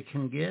where they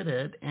can get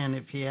it. And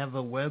if you have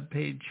a web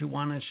page you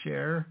want to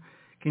share,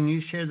 can you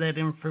share that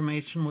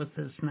information with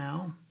us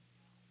now?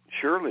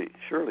 Surely.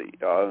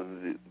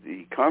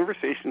 The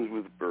Conversations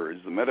with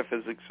Birds, the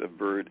Metaphysics of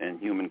Bird and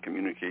Human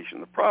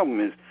Communication. The problem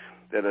is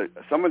that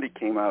somebody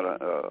came out,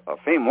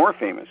 a more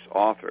famous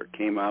author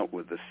came out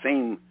with the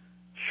same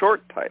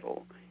short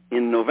title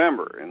in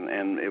November,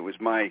 and it was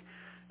my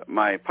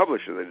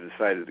publisher that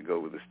decided to go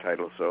with this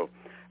title. So,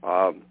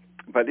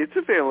 but it's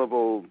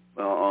available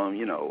on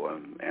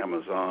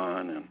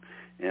Amazon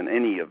and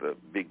any of the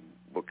big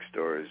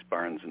bookstores,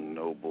 Barnes and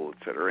Noble,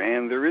 etc.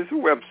 And there is a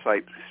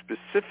website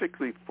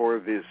specifically for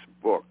this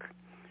book,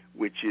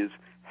 which is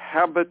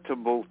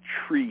Habitable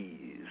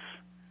Trees.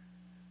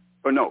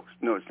 Oh no,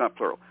 it's not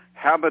plural.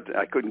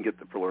 I couldn't get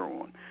the plural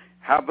one.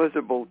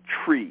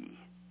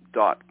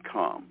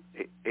 HabitableTree.com.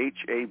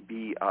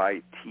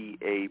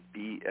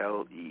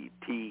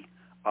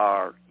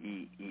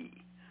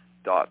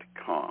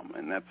 HABITABLETREE.com,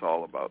 and that's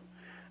all about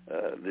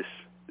this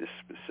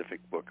specific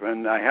book.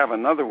 And I have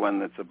another one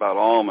that's about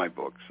all my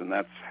books, and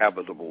that's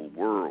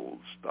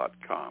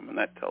HabitableWorlds.com, and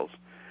that tells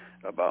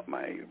about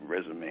my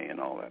resume and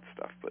all that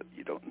stuff, but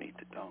you don't need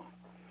to know.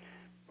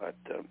 But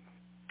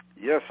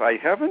yes, I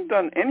haven't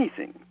done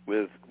anything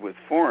with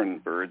foreign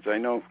birds. I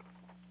know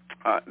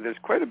there's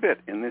quite a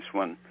bit in this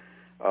one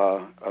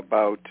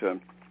about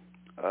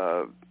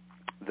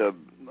the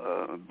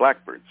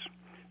blackbirds,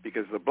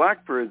 because the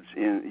blackbirds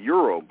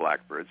Euro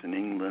blackbirds in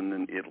England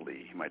and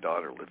Italy. My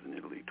daughter lived in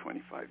Italy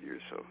 25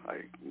 years, so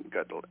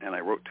I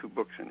wrote 2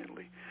 books in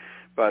Italy.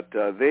 But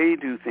they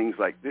do things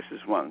like, this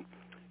is one.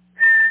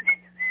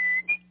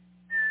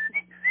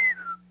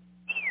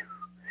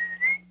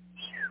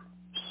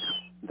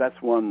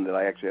 that's one that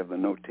I actually have the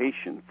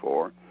notation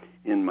for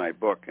in my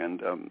book,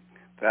 and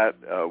that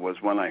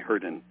was one I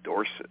heard in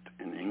Dorset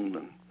in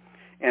England.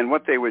 And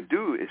what they would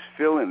do is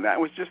fill in. That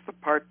was just the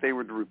part they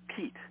would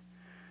repeat.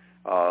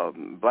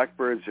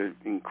 Blackbirds are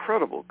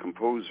incredible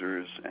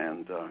composers,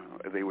 and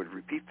they would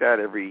repeat that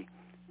every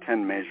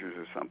 10 measures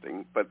or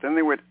something. But then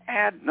they would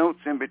add notes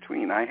in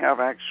between. I have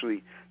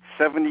actually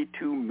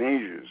 72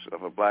 measures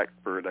of a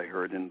blackbird I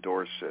heard in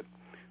Dorset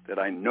that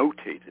I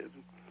notated.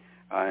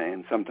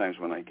 And sometimes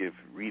when I give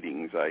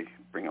readings, I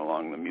bring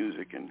along the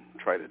music and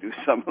try to do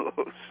some of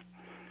those.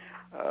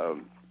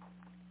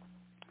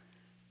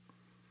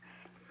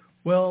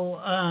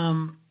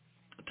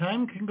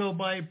 Time can go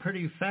by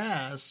pretty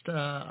fast.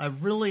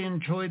 I've really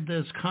enjoyed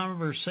this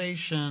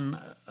conversation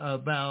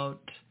about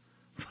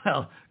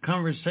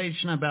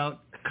conversation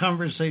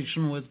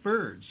with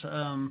birds.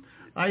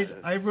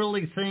 I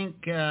really think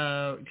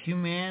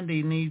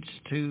humanity needs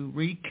to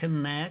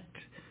reconnect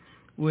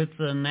with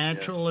the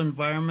natural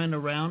environment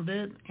around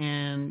it,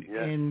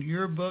 and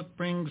your book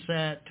brings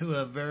that to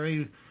a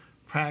very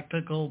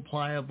practical,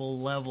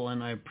 pliable level,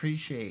 and I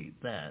appreciate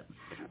that.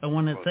 I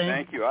want to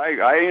thank you.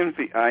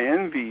 I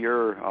envy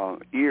your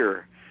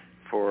ear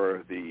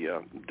for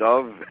the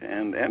dove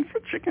and for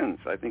chickens.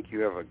 I think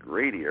you have a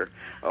great ear.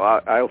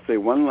 I'll say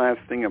one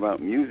last thing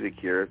about music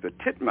here. The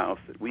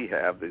titmouse that we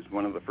have is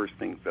one of the first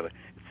things that it's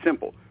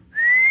simple.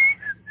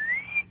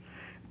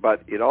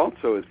 But it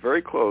also is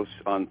very close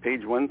on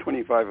page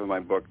 125 of my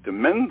book to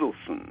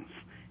Mendelssohn's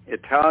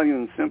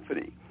Italian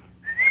Symphony.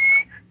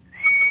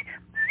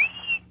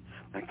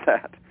 Like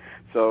that.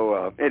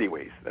 So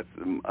anyways, that's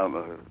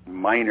a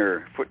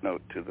minor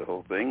footnote to the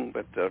whole thing.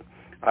 But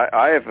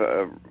I have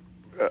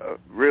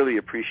really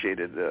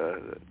appreciated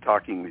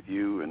talking with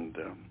you, and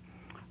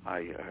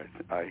I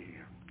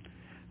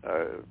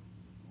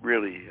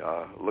really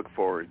look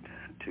forward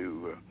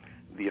to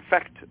the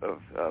effect of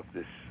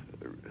this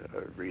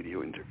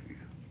radio interview.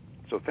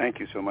 So thank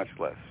you so much,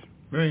 Les.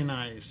 Very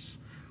nice.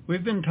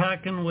 We've been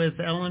talking with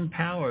Alan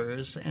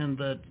Powers, and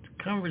the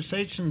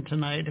conversation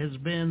tonight has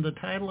been the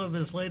title of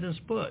his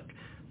latest book,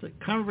 The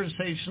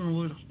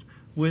Conversation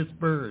with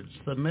Birds,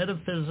 The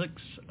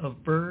Metaphysics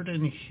of Bird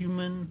and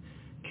Human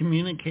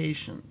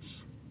Communications.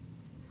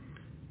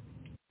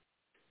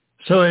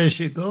 So as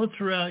you go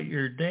throughout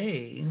your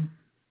day,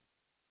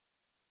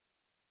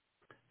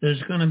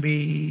 there's going to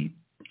be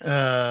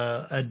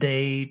a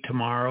day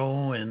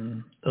tomorrow,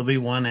 and there'll be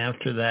one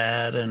after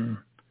that, and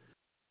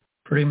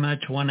pretty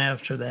much one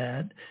after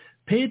that.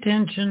 Pay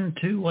attention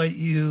to what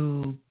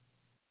you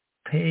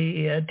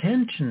pay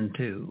attention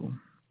to.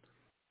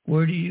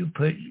 Where do you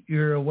put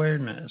your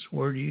awareness?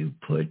 Where do you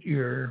put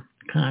your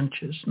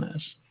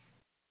consciousness?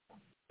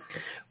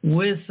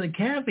 With the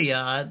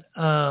caveat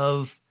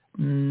of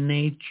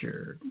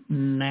nature,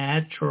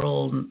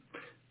 natural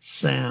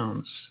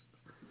sounds.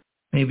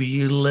 Maybe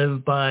you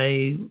live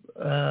by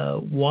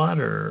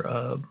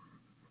water,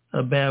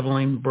 a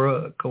babbling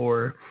brook,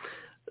 or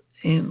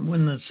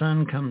when the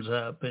sun comes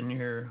up and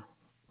you're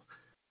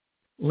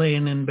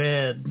laying in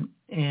bed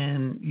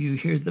and you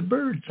hear the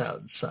birds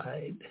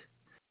outside.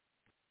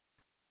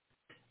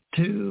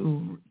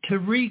 To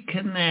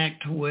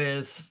reconnect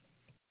with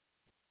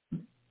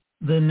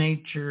the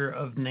nature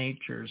of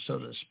nature, so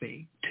to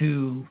speak,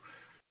 to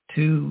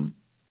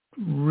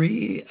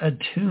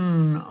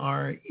reattune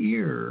our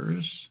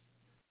ears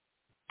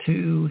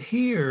to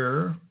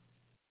hear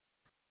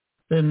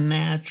the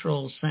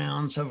natural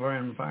sounds of our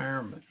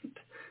environment.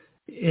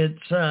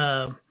 It's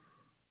a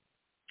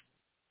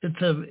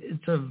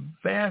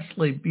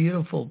vastly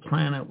beautiful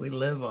planet we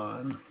live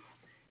on,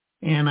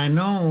 and I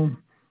know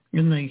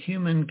in the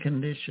human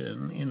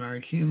condition, in our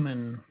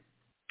human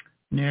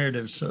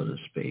narrative, so to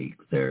speak,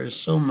 there's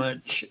so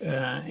much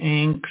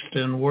angst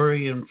and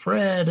worry and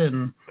fret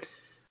and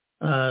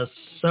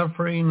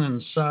suffering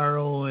and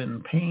sorrow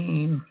and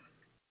pain.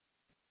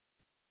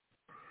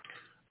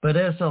 But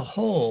as a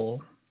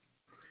whole,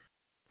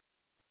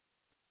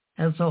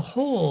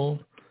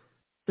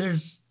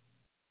 there's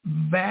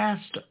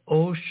vast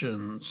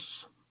oceans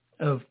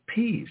of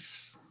peace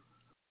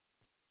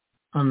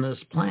on this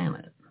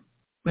planet,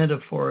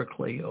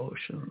 metaphorically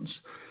oceans,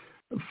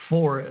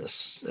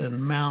 forests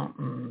and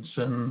mountains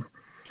and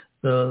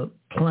the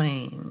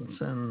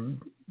plains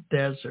and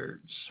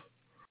deserts.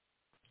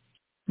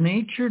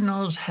 Nature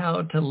knows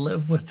how to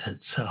live with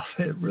itself.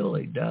 It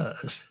really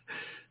does.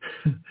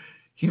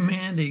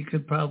 Humanity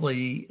could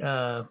probably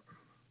leave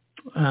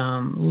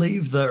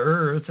the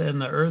earth,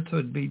 and the earth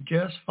would be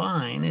just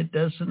fine. It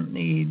doesn't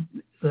need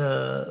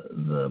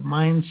the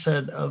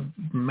mindset of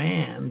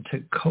man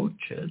to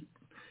coach it.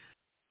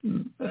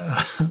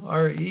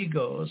 Our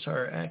egos,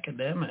 our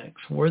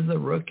academics, we're the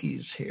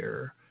rookies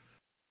here.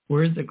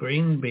 We're the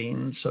green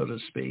beans, so to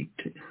speak.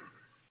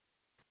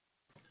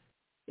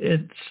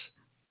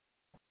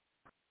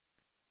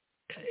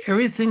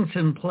 Everything's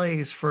in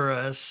place for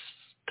us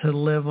to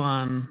live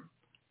on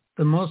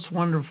the most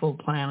wonderful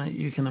planet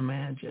you can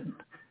imagine.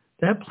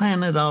 That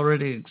planet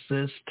already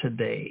exists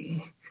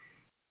today,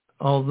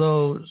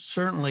 although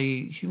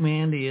certainly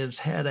humanity has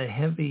had a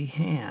heavy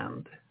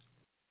hand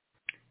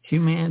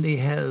humanity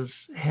has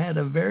had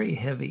a very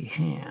heavy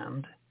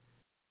hand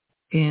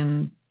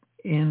in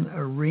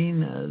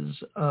arenas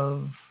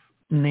of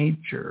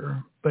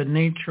nature, but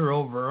nature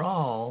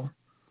overall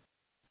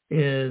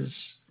is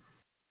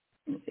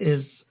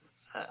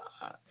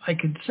I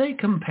could say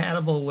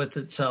compatible with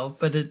itself,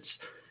 but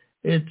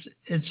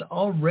it's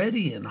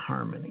already in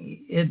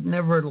harmony. It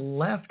never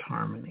left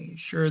harmony.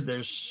 Sure,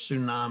 there's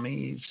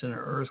tsunamis and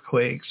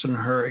earthquakes and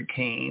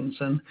hurricanes,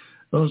 and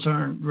those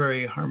aren't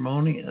very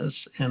harmonious,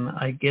 and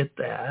I get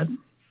that.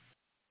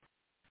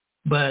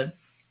 But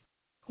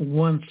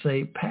once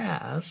they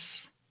pass,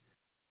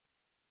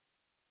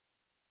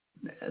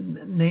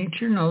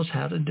 nature knows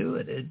how to do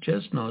it. It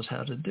just knows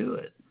how to do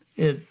it.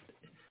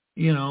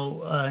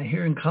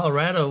 Here in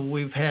Colorado,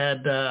 we've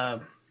had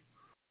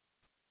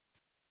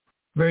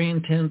very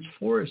intense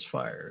forest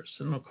fires.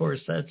 And of course,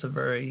 that's a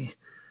very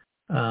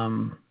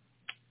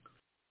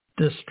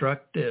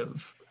destructive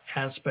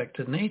aspect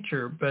of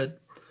nature. But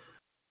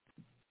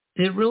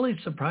it really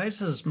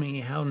surprises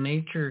me how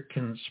nature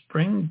can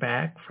spring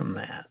back from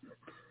that.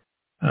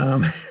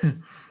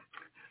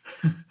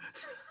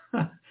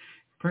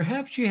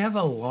 Perhaps you have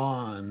a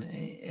lawn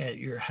at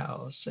your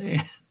house.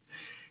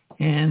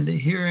 And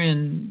here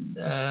in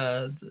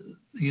the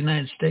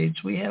United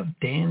States, we have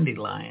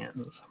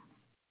dandelions,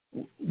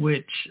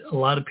 which a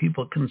lot of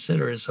people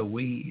consider as a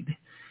weed.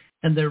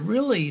 And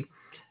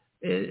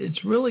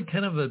it's really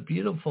kind of a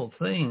beautiful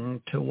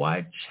thing to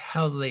watch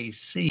how they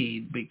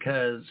seed,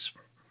 because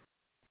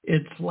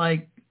it's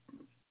like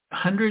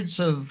hundreds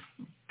of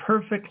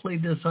perfectly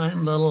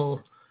designed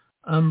little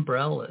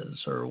umbrellas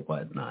or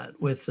whatnot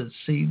with the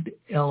seed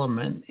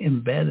element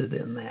embedded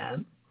in that.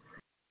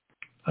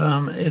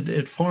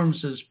 It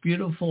forms this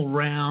beautiful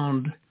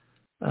round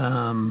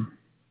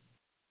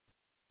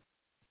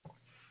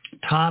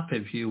top,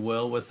 if you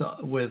will, with all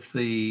its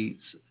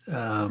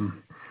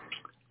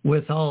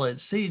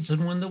seeds.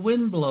 And when the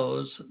wind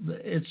blows,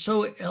 it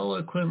so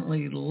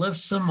eloquently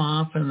lifts them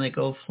off, and they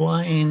go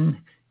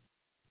flying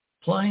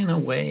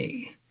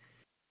away.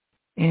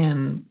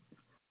 And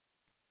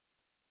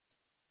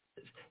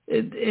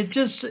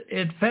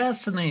it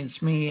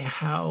fascinates me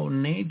how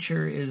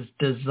nature is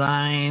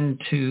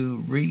designed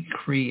to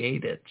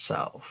recreate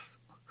itself.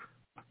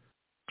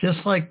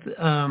 Just like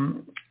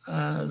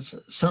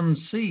some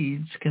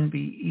seeds can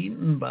be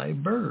eaten by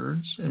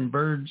birds, and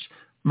birds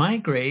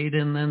migrate,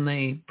 and then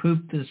they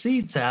poop the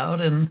seeds out,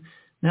 and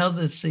now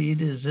the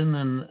seed is in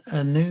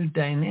a new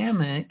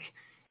dynamic,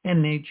 and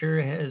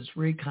nature has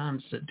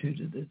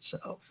reconstituted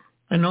itself.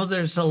 I know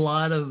there's a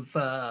lot of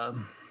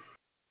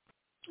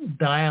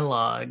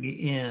dialogue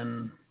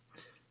in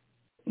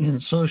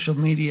social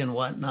media and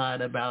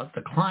whatnot about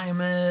the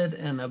climate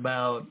and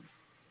about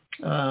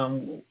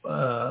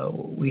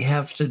we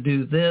have to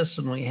do this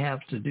and we have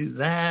to do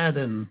that,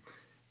 and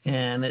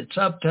it's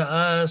up to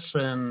us,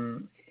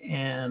 and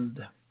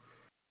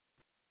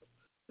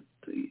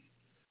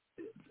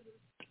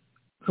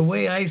the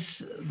way I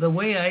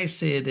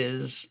see it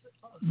is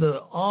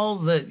all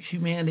that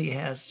humanity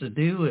has to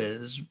do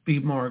is be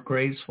more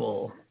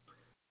graceful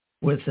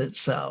with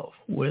itself,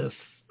 with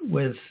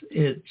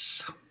its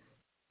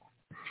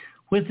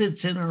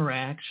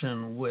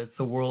interaction with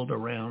the world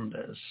around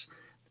us.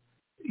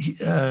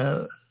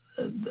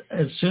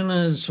 As soon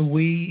as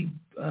we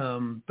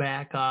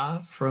back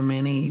off from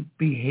any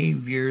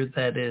behavior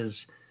that is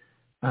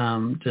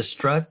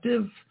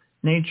destructive,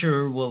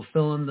 nature will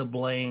fill in the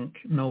blank,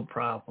 no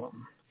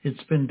problem.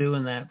 It's been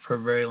doing that for a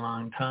very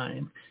long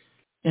time.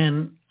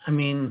 And I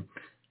mean,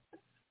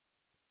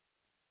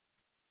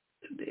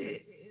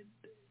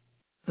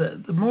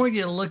 the more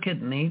you look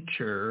at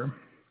nature,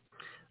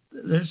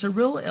 there's a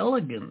real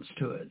elegance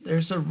to it.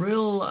 There's a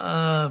real,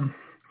 I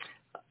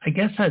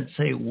guess I'd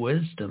say,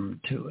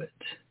 wisdom to it.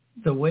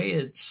 The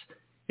way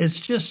it's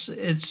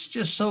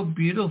just so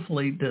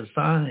beautifully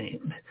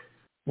designed.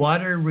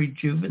 Water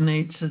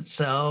rejuvenates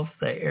itself.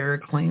 The air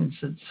cleans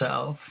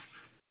itself.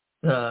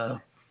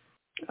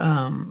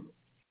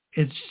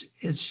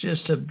 It's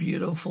just a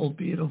beautiful,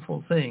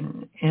 beautiful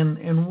thing,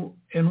 and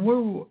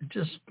we're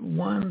just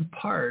one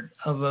part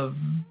of a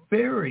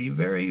very,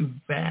 very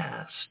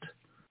vast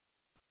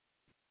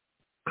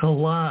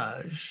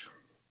collage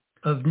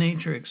of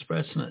nature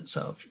expressing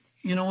itself.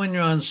 You know, when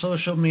you're on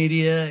social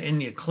media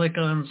and you click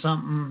on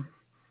something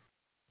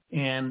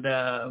and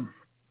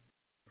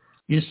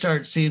you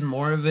start seeing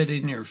more of it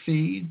in your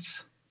feeds,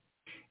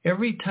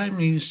 every time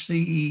you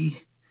see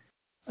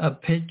a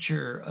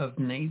picture of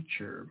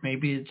nature,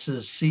 maybe it's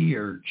a sea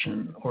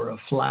urchin or a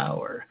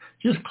flower,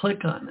 just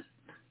click on it.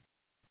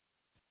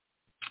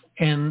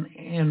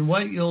 And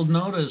what you'll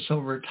notice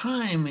over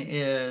time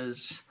is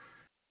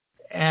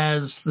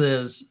as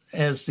the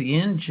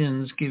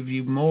engines give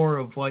you more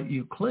of what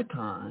you click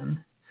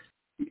on,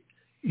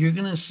 you're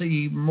going to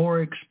see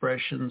more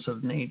expressions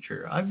of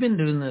nature. I've been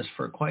doing this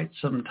for quite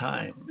some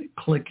time,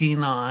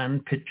 clicking on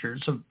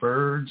pictures of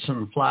birds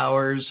and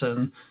flowers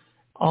and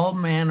all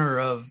manner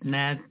of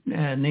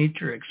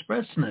nature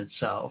expressing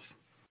itself.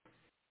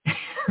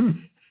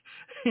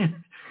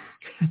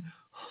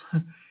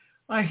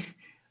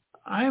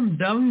 I'm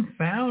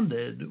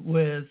dumbfounded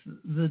with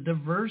the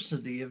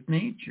diversity of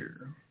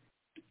nature.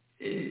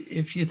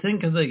 If you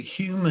think of the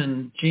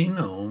human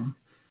genome,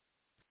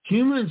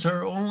 humans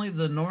are only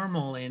the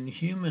normal in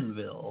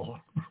Humanville.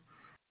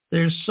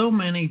 There's so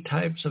many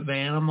types of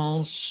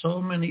animals,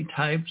 so many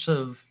types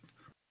of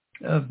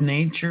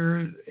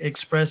nature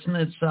expressing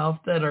itself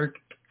that are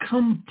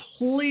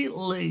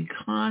completely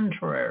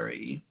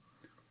contrary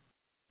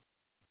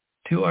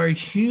to our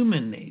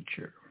human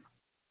nature.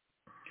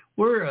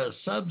 We're a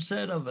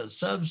subset of a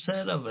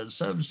subset of a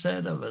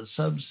subset of a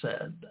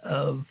subset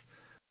of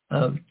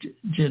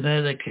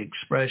genetic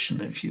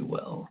expression, if you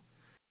will.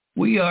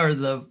 We are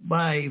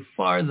by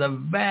far the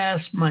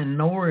vast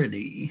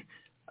minority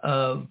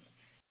of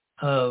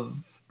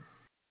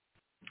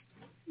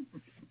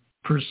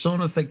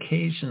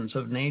personifications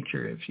of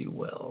nature, if you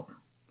will.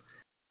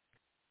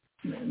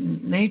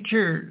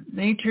 Nature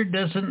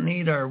doesn't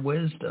need our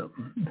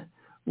wisdom.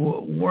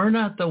 We're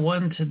not the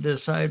one to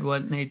decide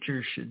what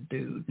nature should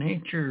do.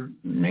 Nature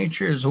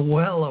is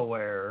well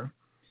aware.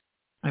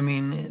 I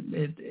mean,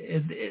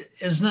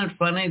 isn't it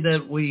funny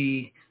that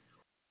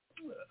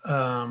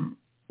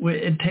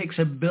it takes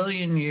a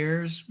billion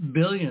years,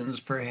 billions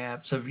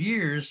perhaps of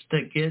years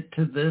to get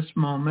to this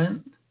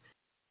moment,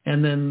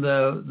 and then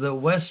the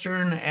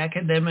Western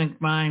academic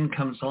mind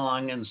comes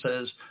along and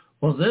says,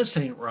 well, this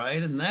ain't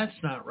right and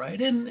that's not right,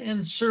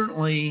 and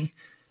certainly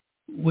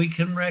we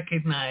can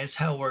recognize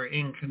how we're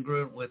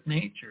incongruent with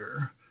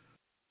nature.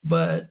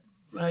 But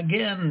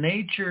again,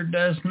 nature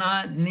does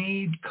not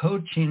need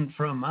coaching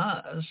from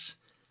us.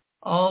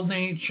 All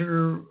that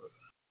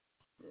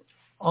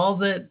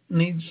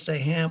needs to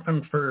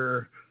happen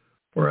for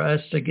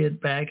us to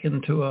get back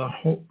into a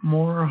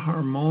more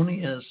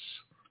harmonious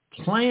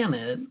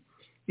planet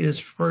is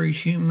for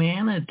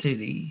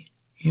humanity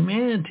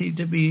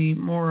to be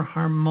more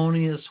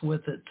harmonious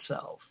with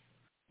itself.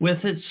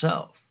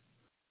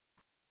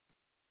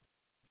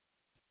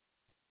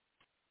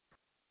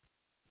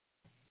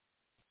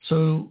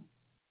 So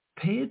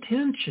pay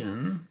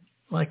attention.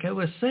 Like I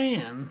was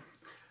saying,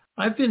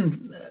 I've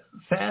been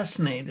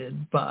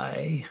fascinated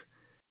by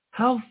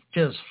how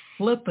just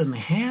flippin'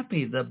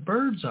 happy the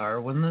birds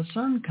are when the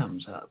sun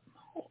comes up.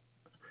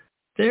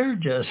 They're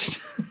just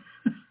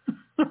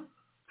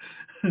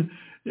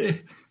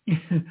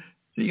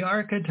the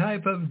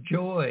archetype of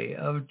joy,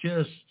 of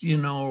just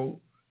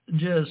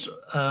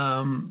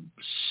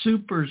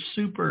super,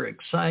 super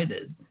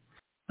excited.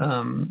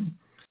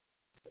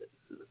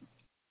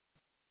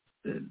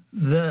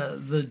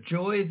 The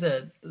joy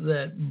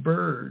that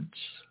birds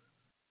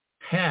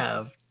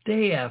have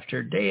day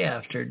after day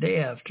after day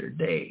after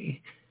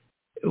day,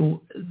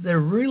 they're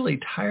really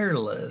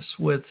tireless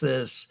with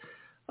this.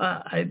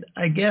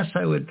 I guess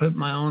I would put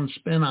my own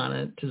spin on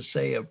it to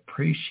say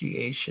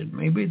appreciation.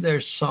 Maybe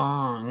their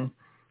song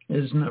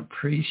is an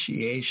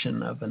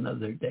appreciation of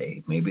another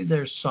day. Maybe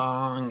their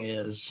song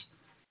is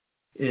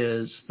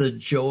the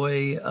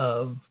joy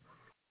of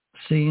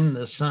seeing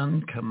the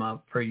sun come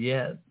up for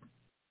yet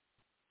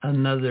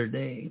another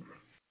day.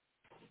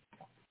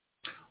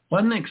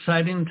 What an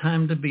exciting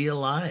time to be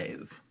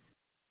alive.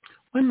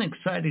 What an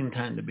exciting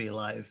time to be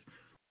alive.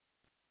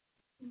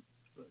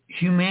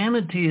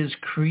 Humanity is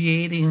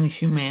creating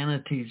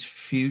humanity's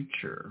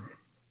future.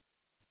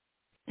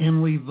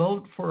 And we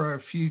vote for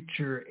our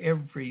future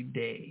every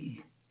day.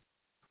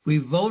 We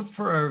vote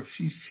for our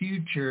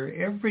future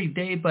every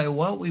day by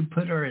what we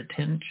put our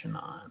attention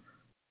on.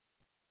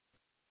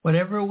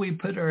 Whatever we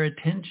put our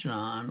attention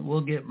on,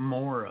 we'll get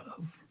more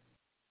of.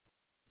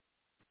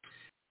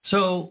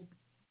 So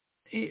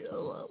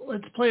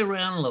let's play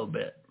around a little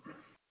bit.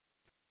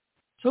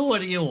 So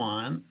what do you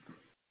want?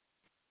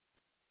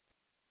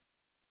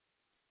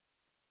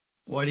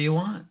 What do you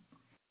want?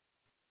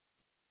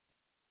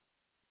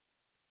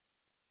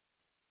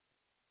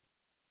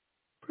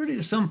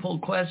 Pretty simple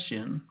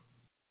question.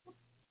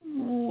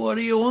 What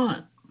do you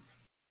want?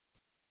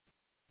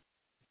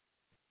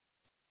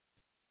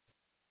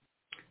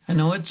 I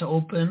know it's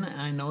open.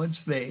 I know it's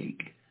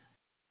vague.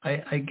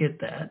 I get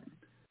that.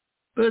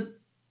 But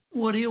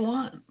what do you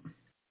want?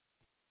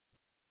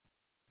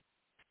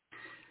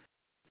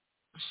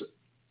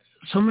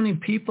 So many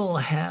people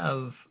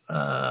have,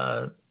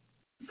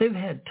 they've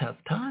had tough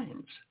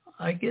times.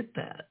 I get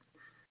that.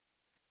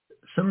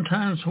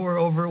 Sometimes we're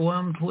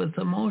overwhelmed with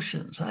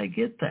emotions. I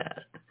get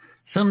that.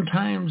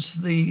 Sometimes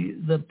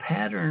the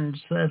patterns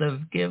that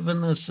have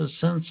given us a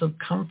sense of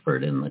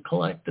comfort in the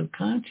collective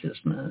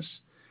consciousness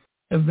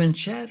have been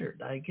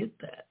shattered. I get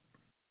that.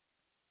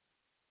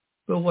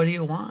 But what do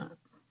you want?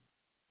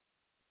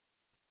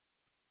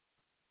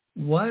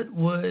 What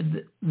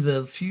would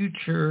the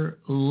future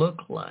look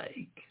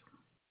like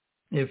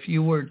if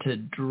you were to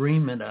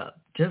dream it up?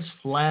 Just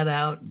flat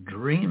out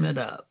dream it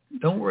up.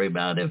 Don't worry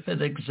about if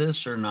it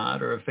exists or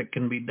not, or if it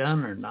can be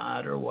done or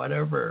not, or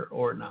whatever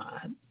or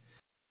not.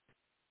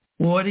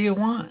 What do you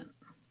want?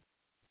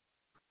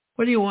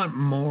 What do you want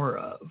more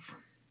of?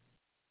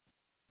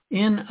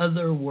 In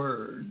other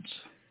words,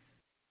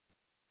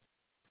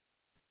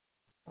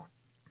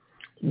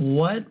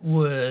 what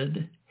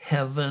would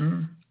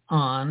heaven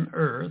on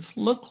earth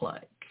look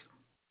like?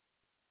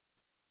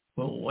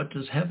 Well, what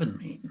does heaven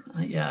mean?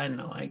 Yeah, I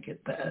know, I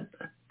get that.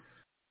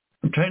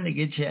 I'm trying to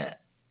get you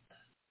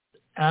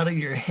out of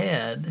your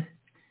head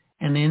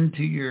and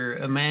into your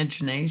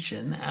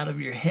imagination, out of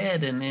your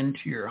head and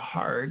into your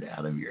heart,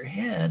 out of your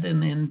head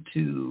and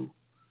into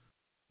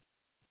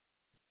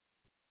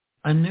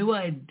a new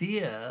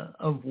idea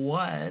of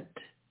what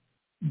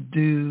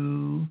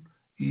do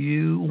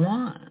you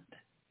want.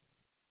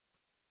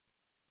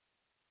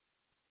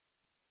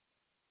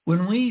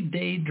 When we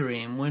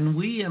daydream, when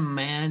we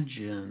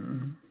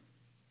imagine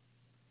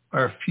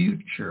our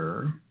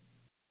future,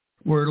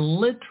 we're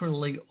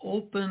literally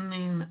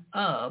opening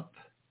up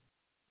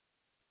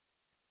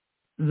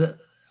the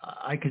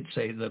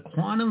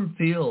quantum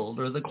field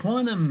or the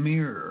quantum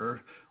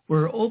mirror.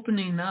 We're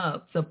opening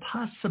up the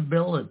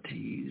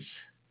possibilities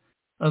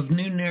of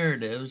new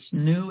narratives,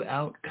 new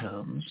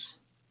outcomes.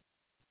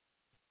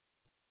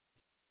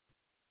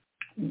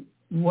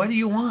 What do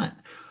you want?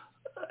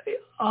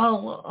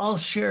 I'll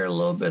share a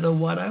little bit of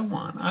what I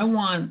want. I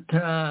want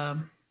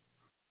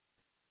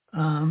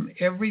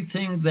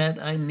everything that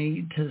I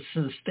need to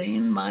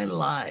sustain my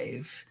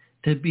life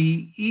to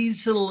be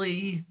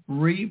easily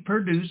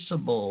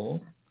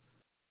reproducible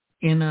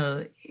within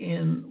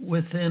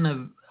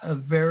a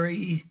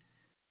very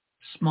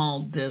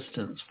small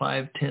distance,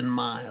 5-10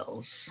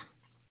 miles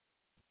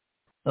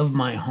of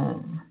my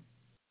home.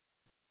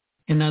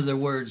 In other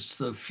words,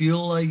 the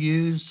fuel I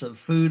use, the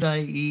food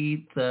I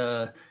eat,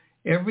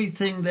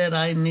 everything that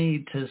I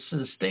need to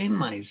sustain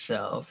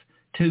myself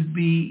to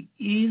be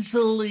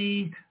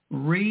easily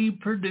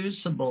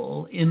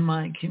reproducible in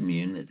my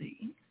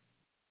community.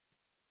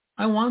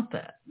 I want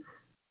that.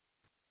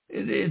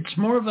 It's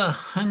more of a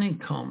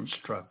honeycomb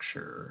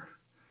structure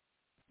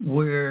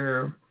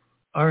where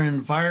our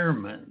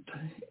environment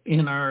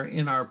in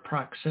our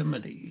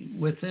proximity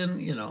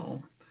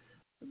within,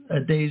 a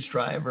day's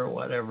drive or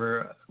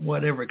whatever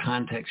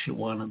context you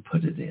want to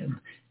put it in,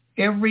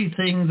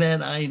 everything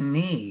that I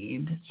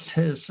need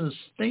to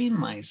sustain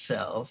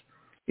myself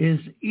is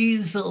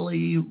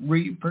easily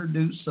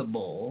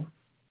reproducible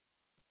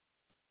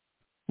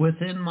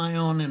within my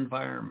own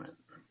environment.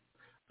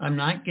 I'm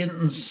not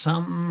getting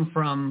something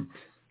from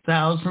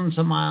thousands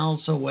of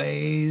miles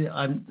away.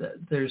 I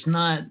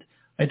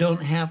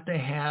don't have to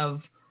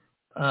have,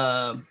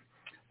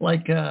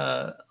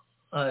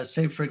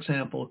 say, for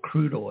example,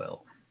 crude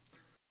oil.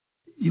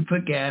 You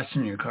put gas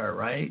in your car,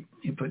 right?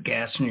 You put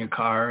gas in your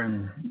car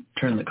and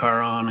turn the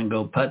car on and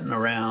go putting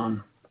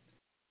around.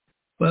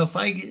 Well,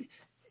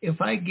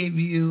 if I give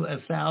you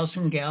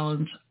 1,000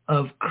 gallons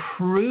of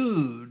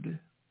crude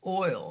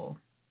oil,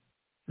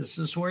 this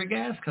is where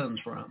gas comes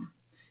from.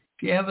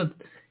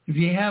 If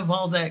you have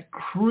all that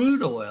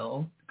crude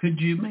oil, could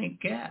you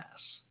make gas?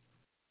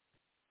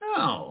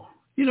 No,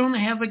 you don't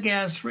have a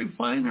gas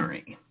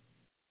refinery.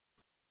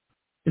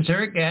 Is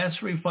there a gas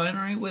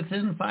refinery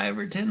within 5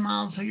 or 10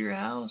 miles of your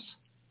house?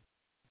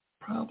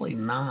 Probably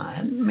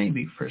not,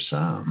 maybe for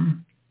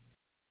some.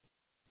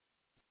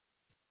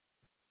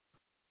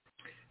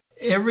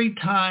 Every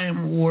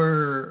time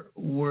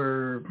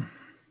we're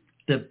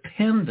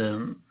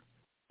dependent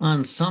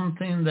on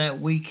something that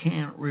we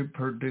can't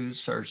reproduce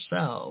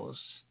ourselves,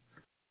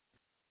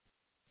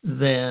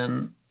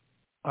 then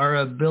our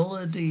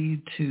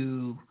ability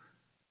to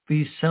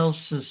be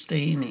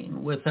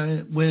self-sustaining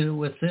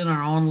within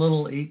our own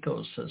little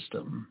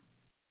ecosystem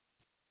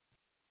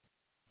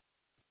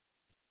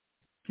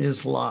is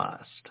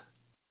lost.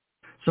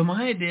 So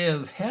my idea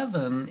of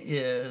heaven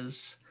is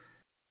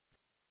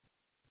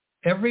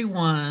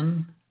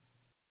everyone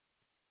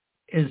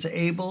is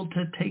able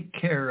to take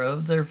care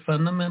of their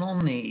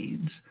fundamental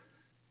needs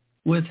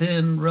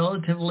within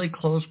relatively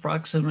close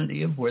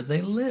proximity of where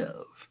they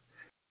live.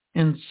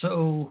 And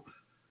so,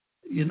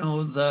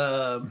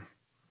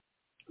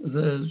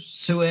 the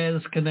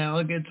Suez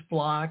Canal gets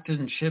blocked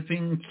and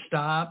shipping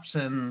stops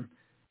and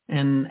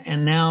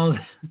now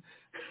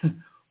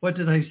what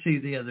did I see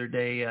the other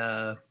day?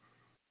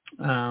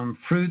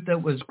 Fruit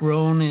that was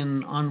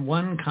grown on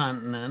one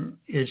continent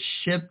is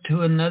shipped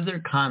to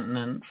another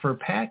continent for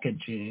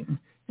packaging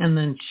and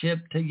then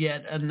shipped to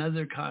yet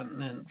another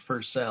continent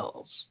for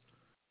sales.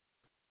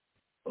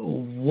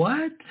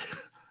 What?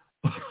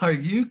 Are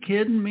you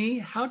kidding me?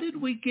 How did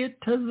we get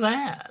to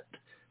that?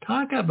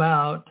 Talk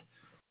about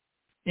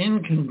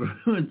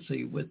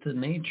incongruency with the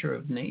nature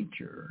of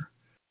nature.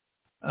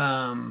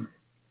 I'm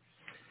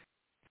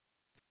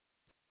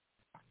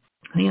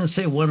going to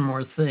say one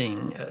more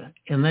thing,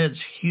 and that's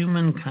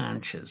human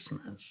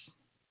consciousness.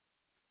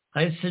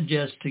 I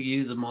suggest to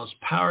you the most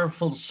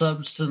powerful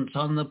substance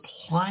on the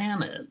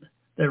planet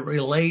that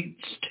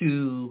relates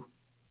to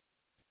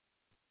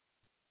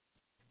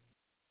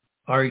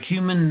our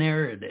human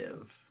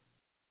narrative,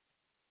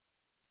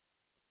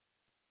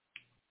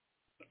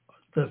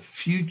 the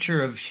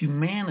future of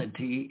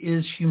humanity,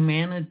 is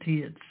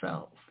humanity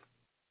itself.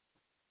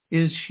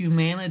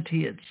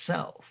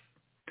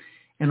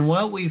 And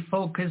what we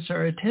focus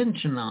our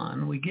attention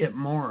on, we get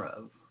more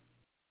of.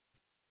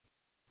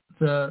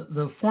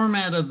 the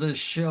format of this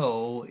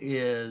show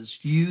is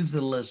you,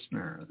 the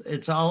listener.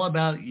 It's all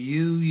about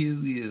you,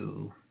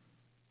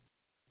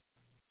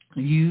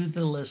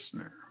 the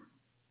listener.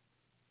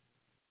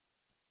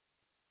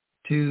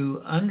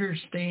 To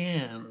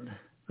understand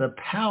the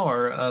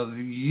power of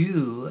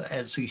you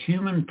as a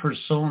human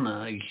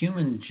persona, a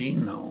human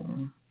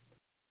genome.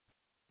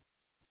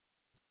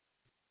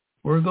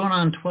 We're going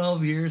on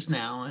 12 years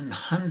now and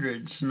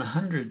hundreds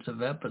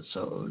of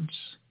episodes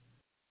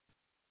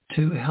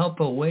to help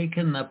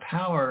awaken the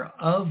power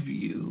of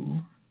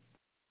you.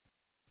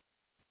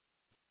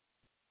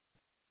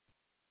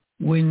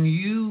 When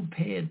you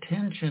pay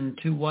attention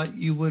to what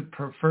you would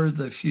prefer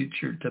the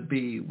future to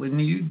be, when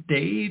you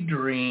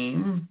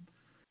daydream,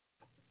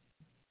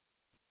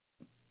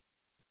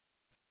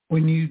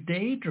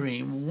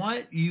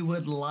 what you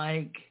would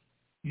like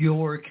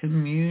your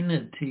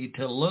community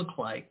to look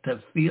like,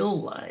 to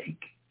feel like,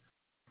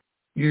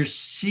 you're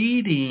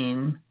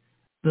seeding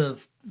the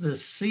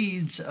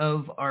seeds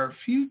of our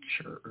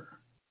future.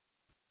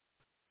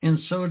 And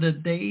so to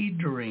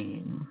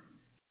daydream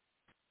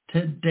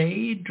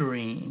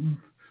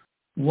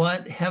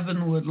what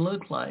heaven would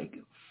look like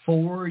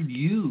for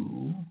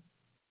you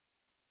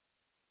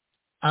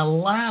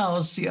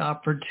allows the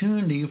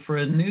opportunity for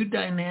a new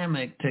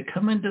dynamic to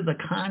come into the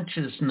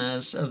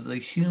consciousness of the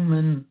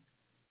human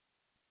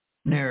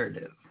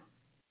narrative,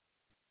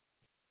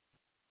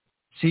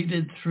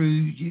 seeded through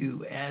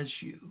you as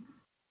you.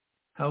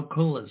 How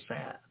cool is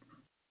that?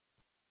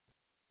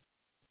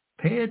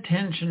 Pay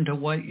attention to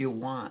what you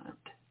want.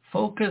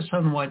 Focus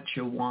on what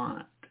you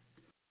want.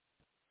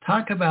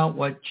 Talk about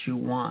what you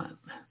want.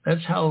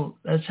 That's how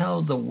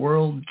the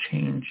world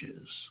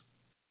changes.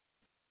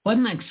 What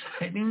an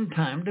exciting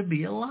time to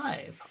be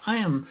alive.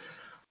 I'm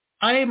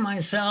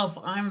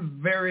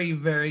very,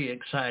 very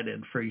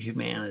excited for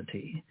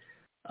humanity.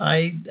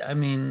 I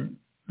mean,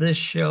 this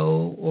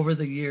show over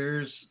the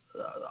years,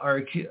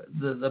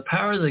 the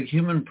power of the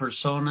human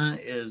persona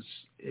is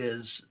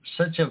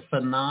such a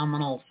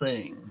phenomenal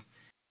thing.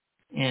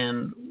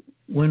 And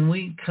when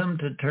we come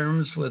to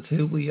terms with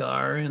who we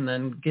are and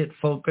then get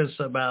focused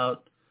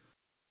about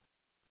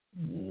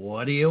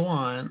what do you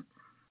want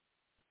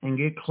and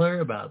get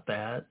clear about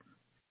that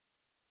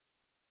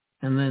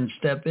and then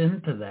step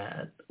into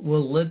that,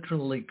 we'll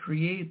literally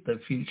create the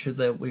future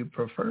that we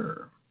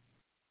prefer.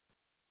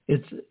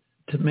 It's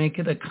to make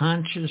it a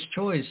conscious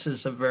choice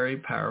is a very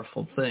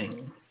powerful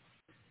thing.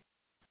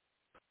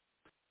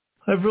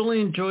 I've really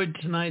enjoyed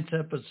tonight's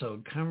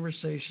episode,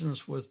 Conversations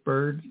with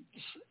Birds,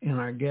 and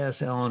our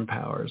guest, Alan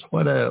Powers.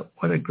 What a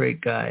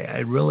great guy. I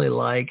really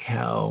like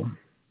how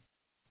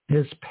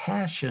his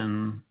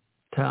passion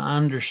to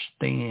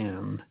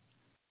understand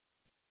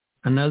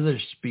another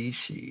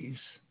species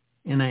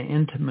in an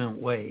intimate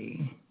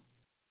way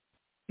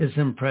is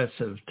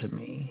impressive to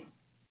me.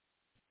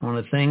 I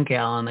want to thank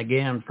Alan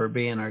again for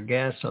being our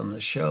guest on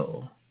the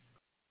show.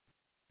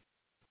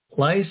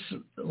 Life's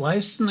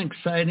an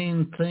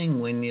exciting thing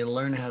when you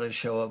learn how to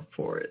show up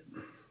for it.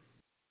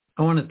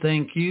 I want to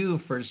thank you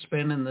for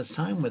spending this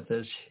time with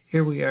us.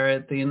 Here we are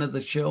at the end of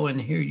the show,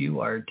 and here you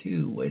are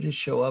too. Way to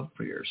show up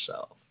for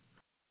yourself.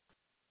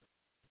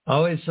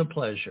 Always a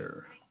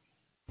pleasure.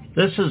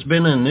 This has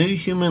been a New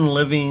Human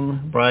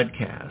Living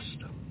broadcast.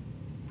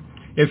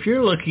 If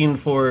you're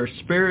looking for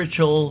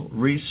spiritual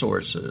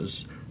resources,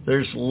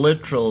 there's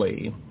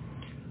literally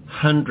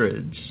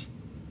hundreds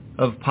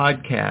of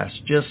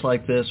podcasts just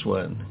like this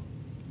one,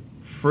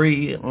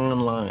 free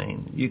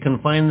online. You can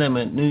find them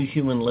at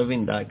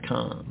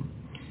newhumanliving.com.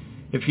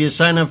 If you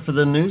sign up for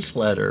the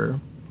newsletter,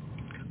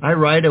 I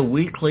write a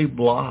weekly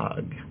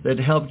blog that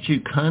helps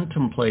you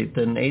contemplate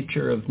the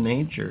nature of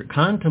nature,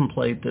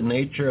 contemplate the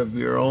nature of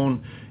your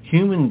own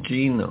human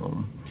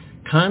genome,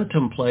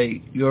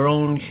 contemplate your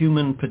own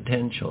human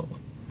potential.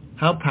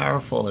 How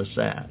powerful is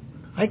that?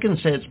 I can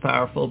say it's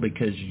powerful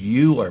because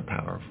you are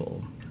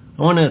powerful.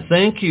 I want to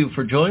thank you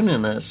for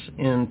joining us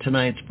in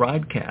tonight's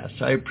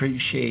broadcast. I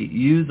appreciate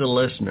you, the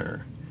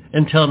listener.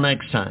 Until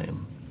next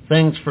time,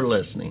 thanks for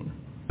listening.